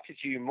talk to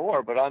you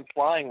more, but I'm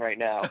flying right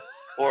now.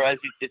 Or as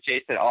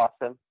Jay said,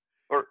 awesome.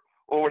 Or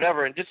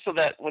whatever, and just so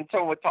that when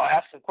someone would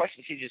ask some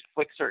questions, he just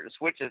flick certain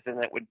switches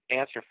and it would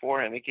answer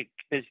for him. He could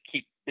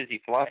keep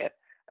busy flying.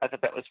 I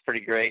thought that was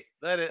pretty great.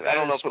 I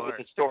don't know if it was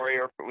a story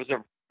or if it was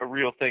a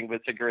real thing, but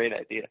it's a great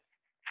idea.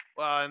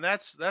 Well, and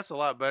that's a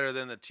lot better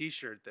than the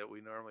T-shirt that we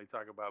normally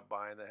talk about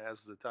buying that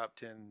has the top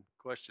 10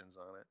 questions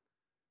on it.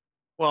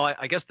 Well,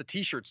 I guess the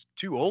T-shirt's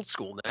too old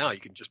school now.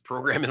 You can just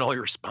program in all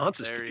your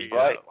responses to people.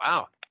 Right.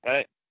 Wow.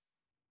 Right.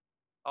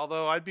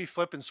 Although I'd be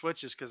flipping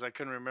switches because I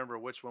couldn't remember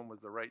which one was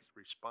the right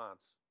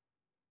response.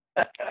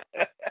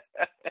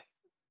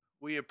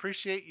 We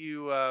appreciate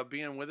you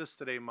being with us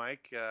today,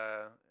 Mike.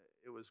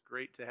 It was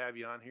great to have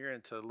you on here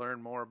and to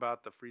learn more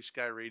about the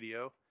FrSky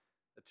Radio,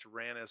 the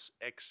Taranis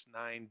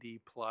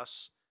X9D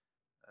Plus.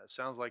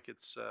 Sounds like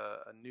it's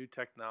a new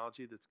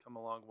technology that's come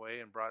a long way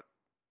and brought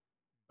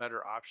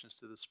better options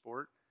to the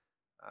sport.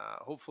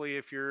 Hopefully,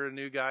 if you're a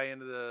new guy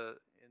into the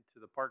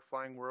park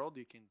flying world,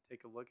 you can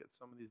take a look at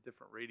some of these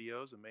different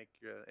radios and make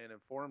an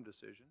informed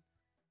decision.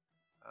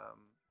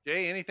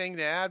 Jay, anything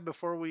to add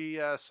before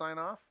we sign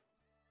off?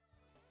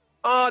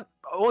 The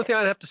only thing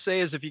I'd have to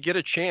say is if you get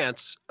a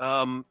chance,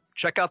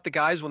 check out the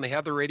guys when they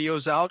have their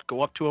radios out.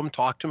 Go up to them,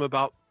 talk to them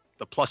about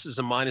the pluses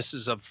and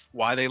minuses of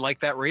why they like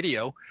that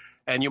radio,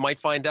 and you might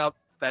find out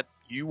that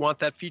you want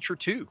that feature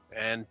too.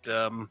 And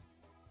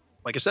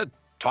like I said,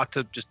 talk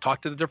to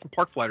the different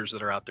park flighters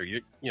that are out there.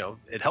 You know,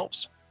 it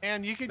helps.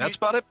 And you can That's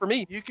about it for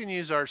me. You can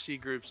use RC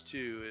groups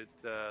too.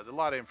 There's a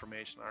lot of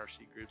information on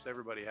RC groups.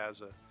 Everybody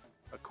has a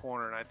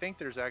corner, and I think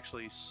there's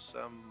actually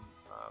some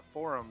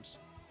forums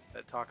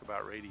that talk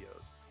about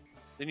radios.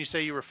 Didn't you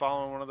say you were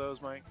following one of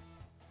those, Mike?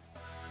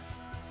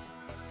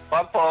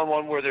 I'm following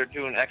one where they're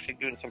actually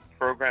doing some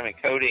programming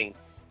coding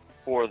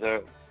for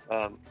the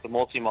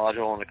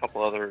multi-module and a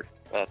couple other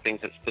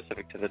things that's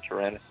specific to the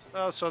Taranis.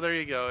 Oh, so there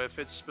you go. If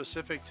it's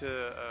specific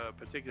to a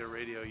particular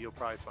radio, you'll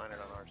probably find it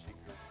on RC Group.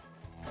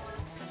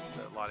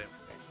 A lot of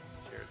information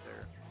shared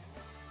there.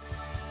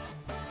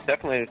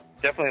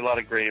 Definitely a lot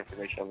of great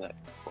information on that.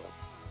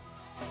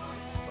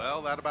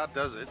 Well, that about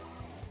does it.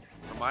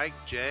 For Mike,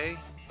 Jay,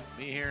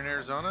 me here in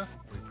Arizona,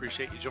 we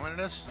appreciate you joining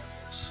us.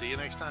 See you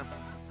next time.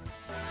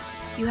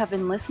 You have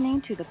been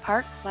listening to the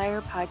Park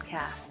Flyer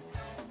Podcast.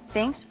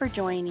 Thanks for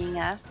joining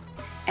us,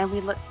 and we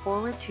look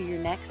forward to your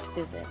next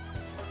visit.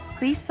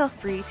 Please feel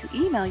free to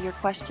email your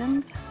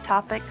questions,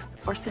 topics,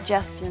 or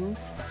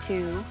suggestions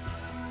to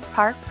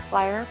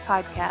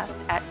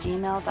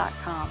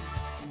parkflyerpodcast@gmail.com.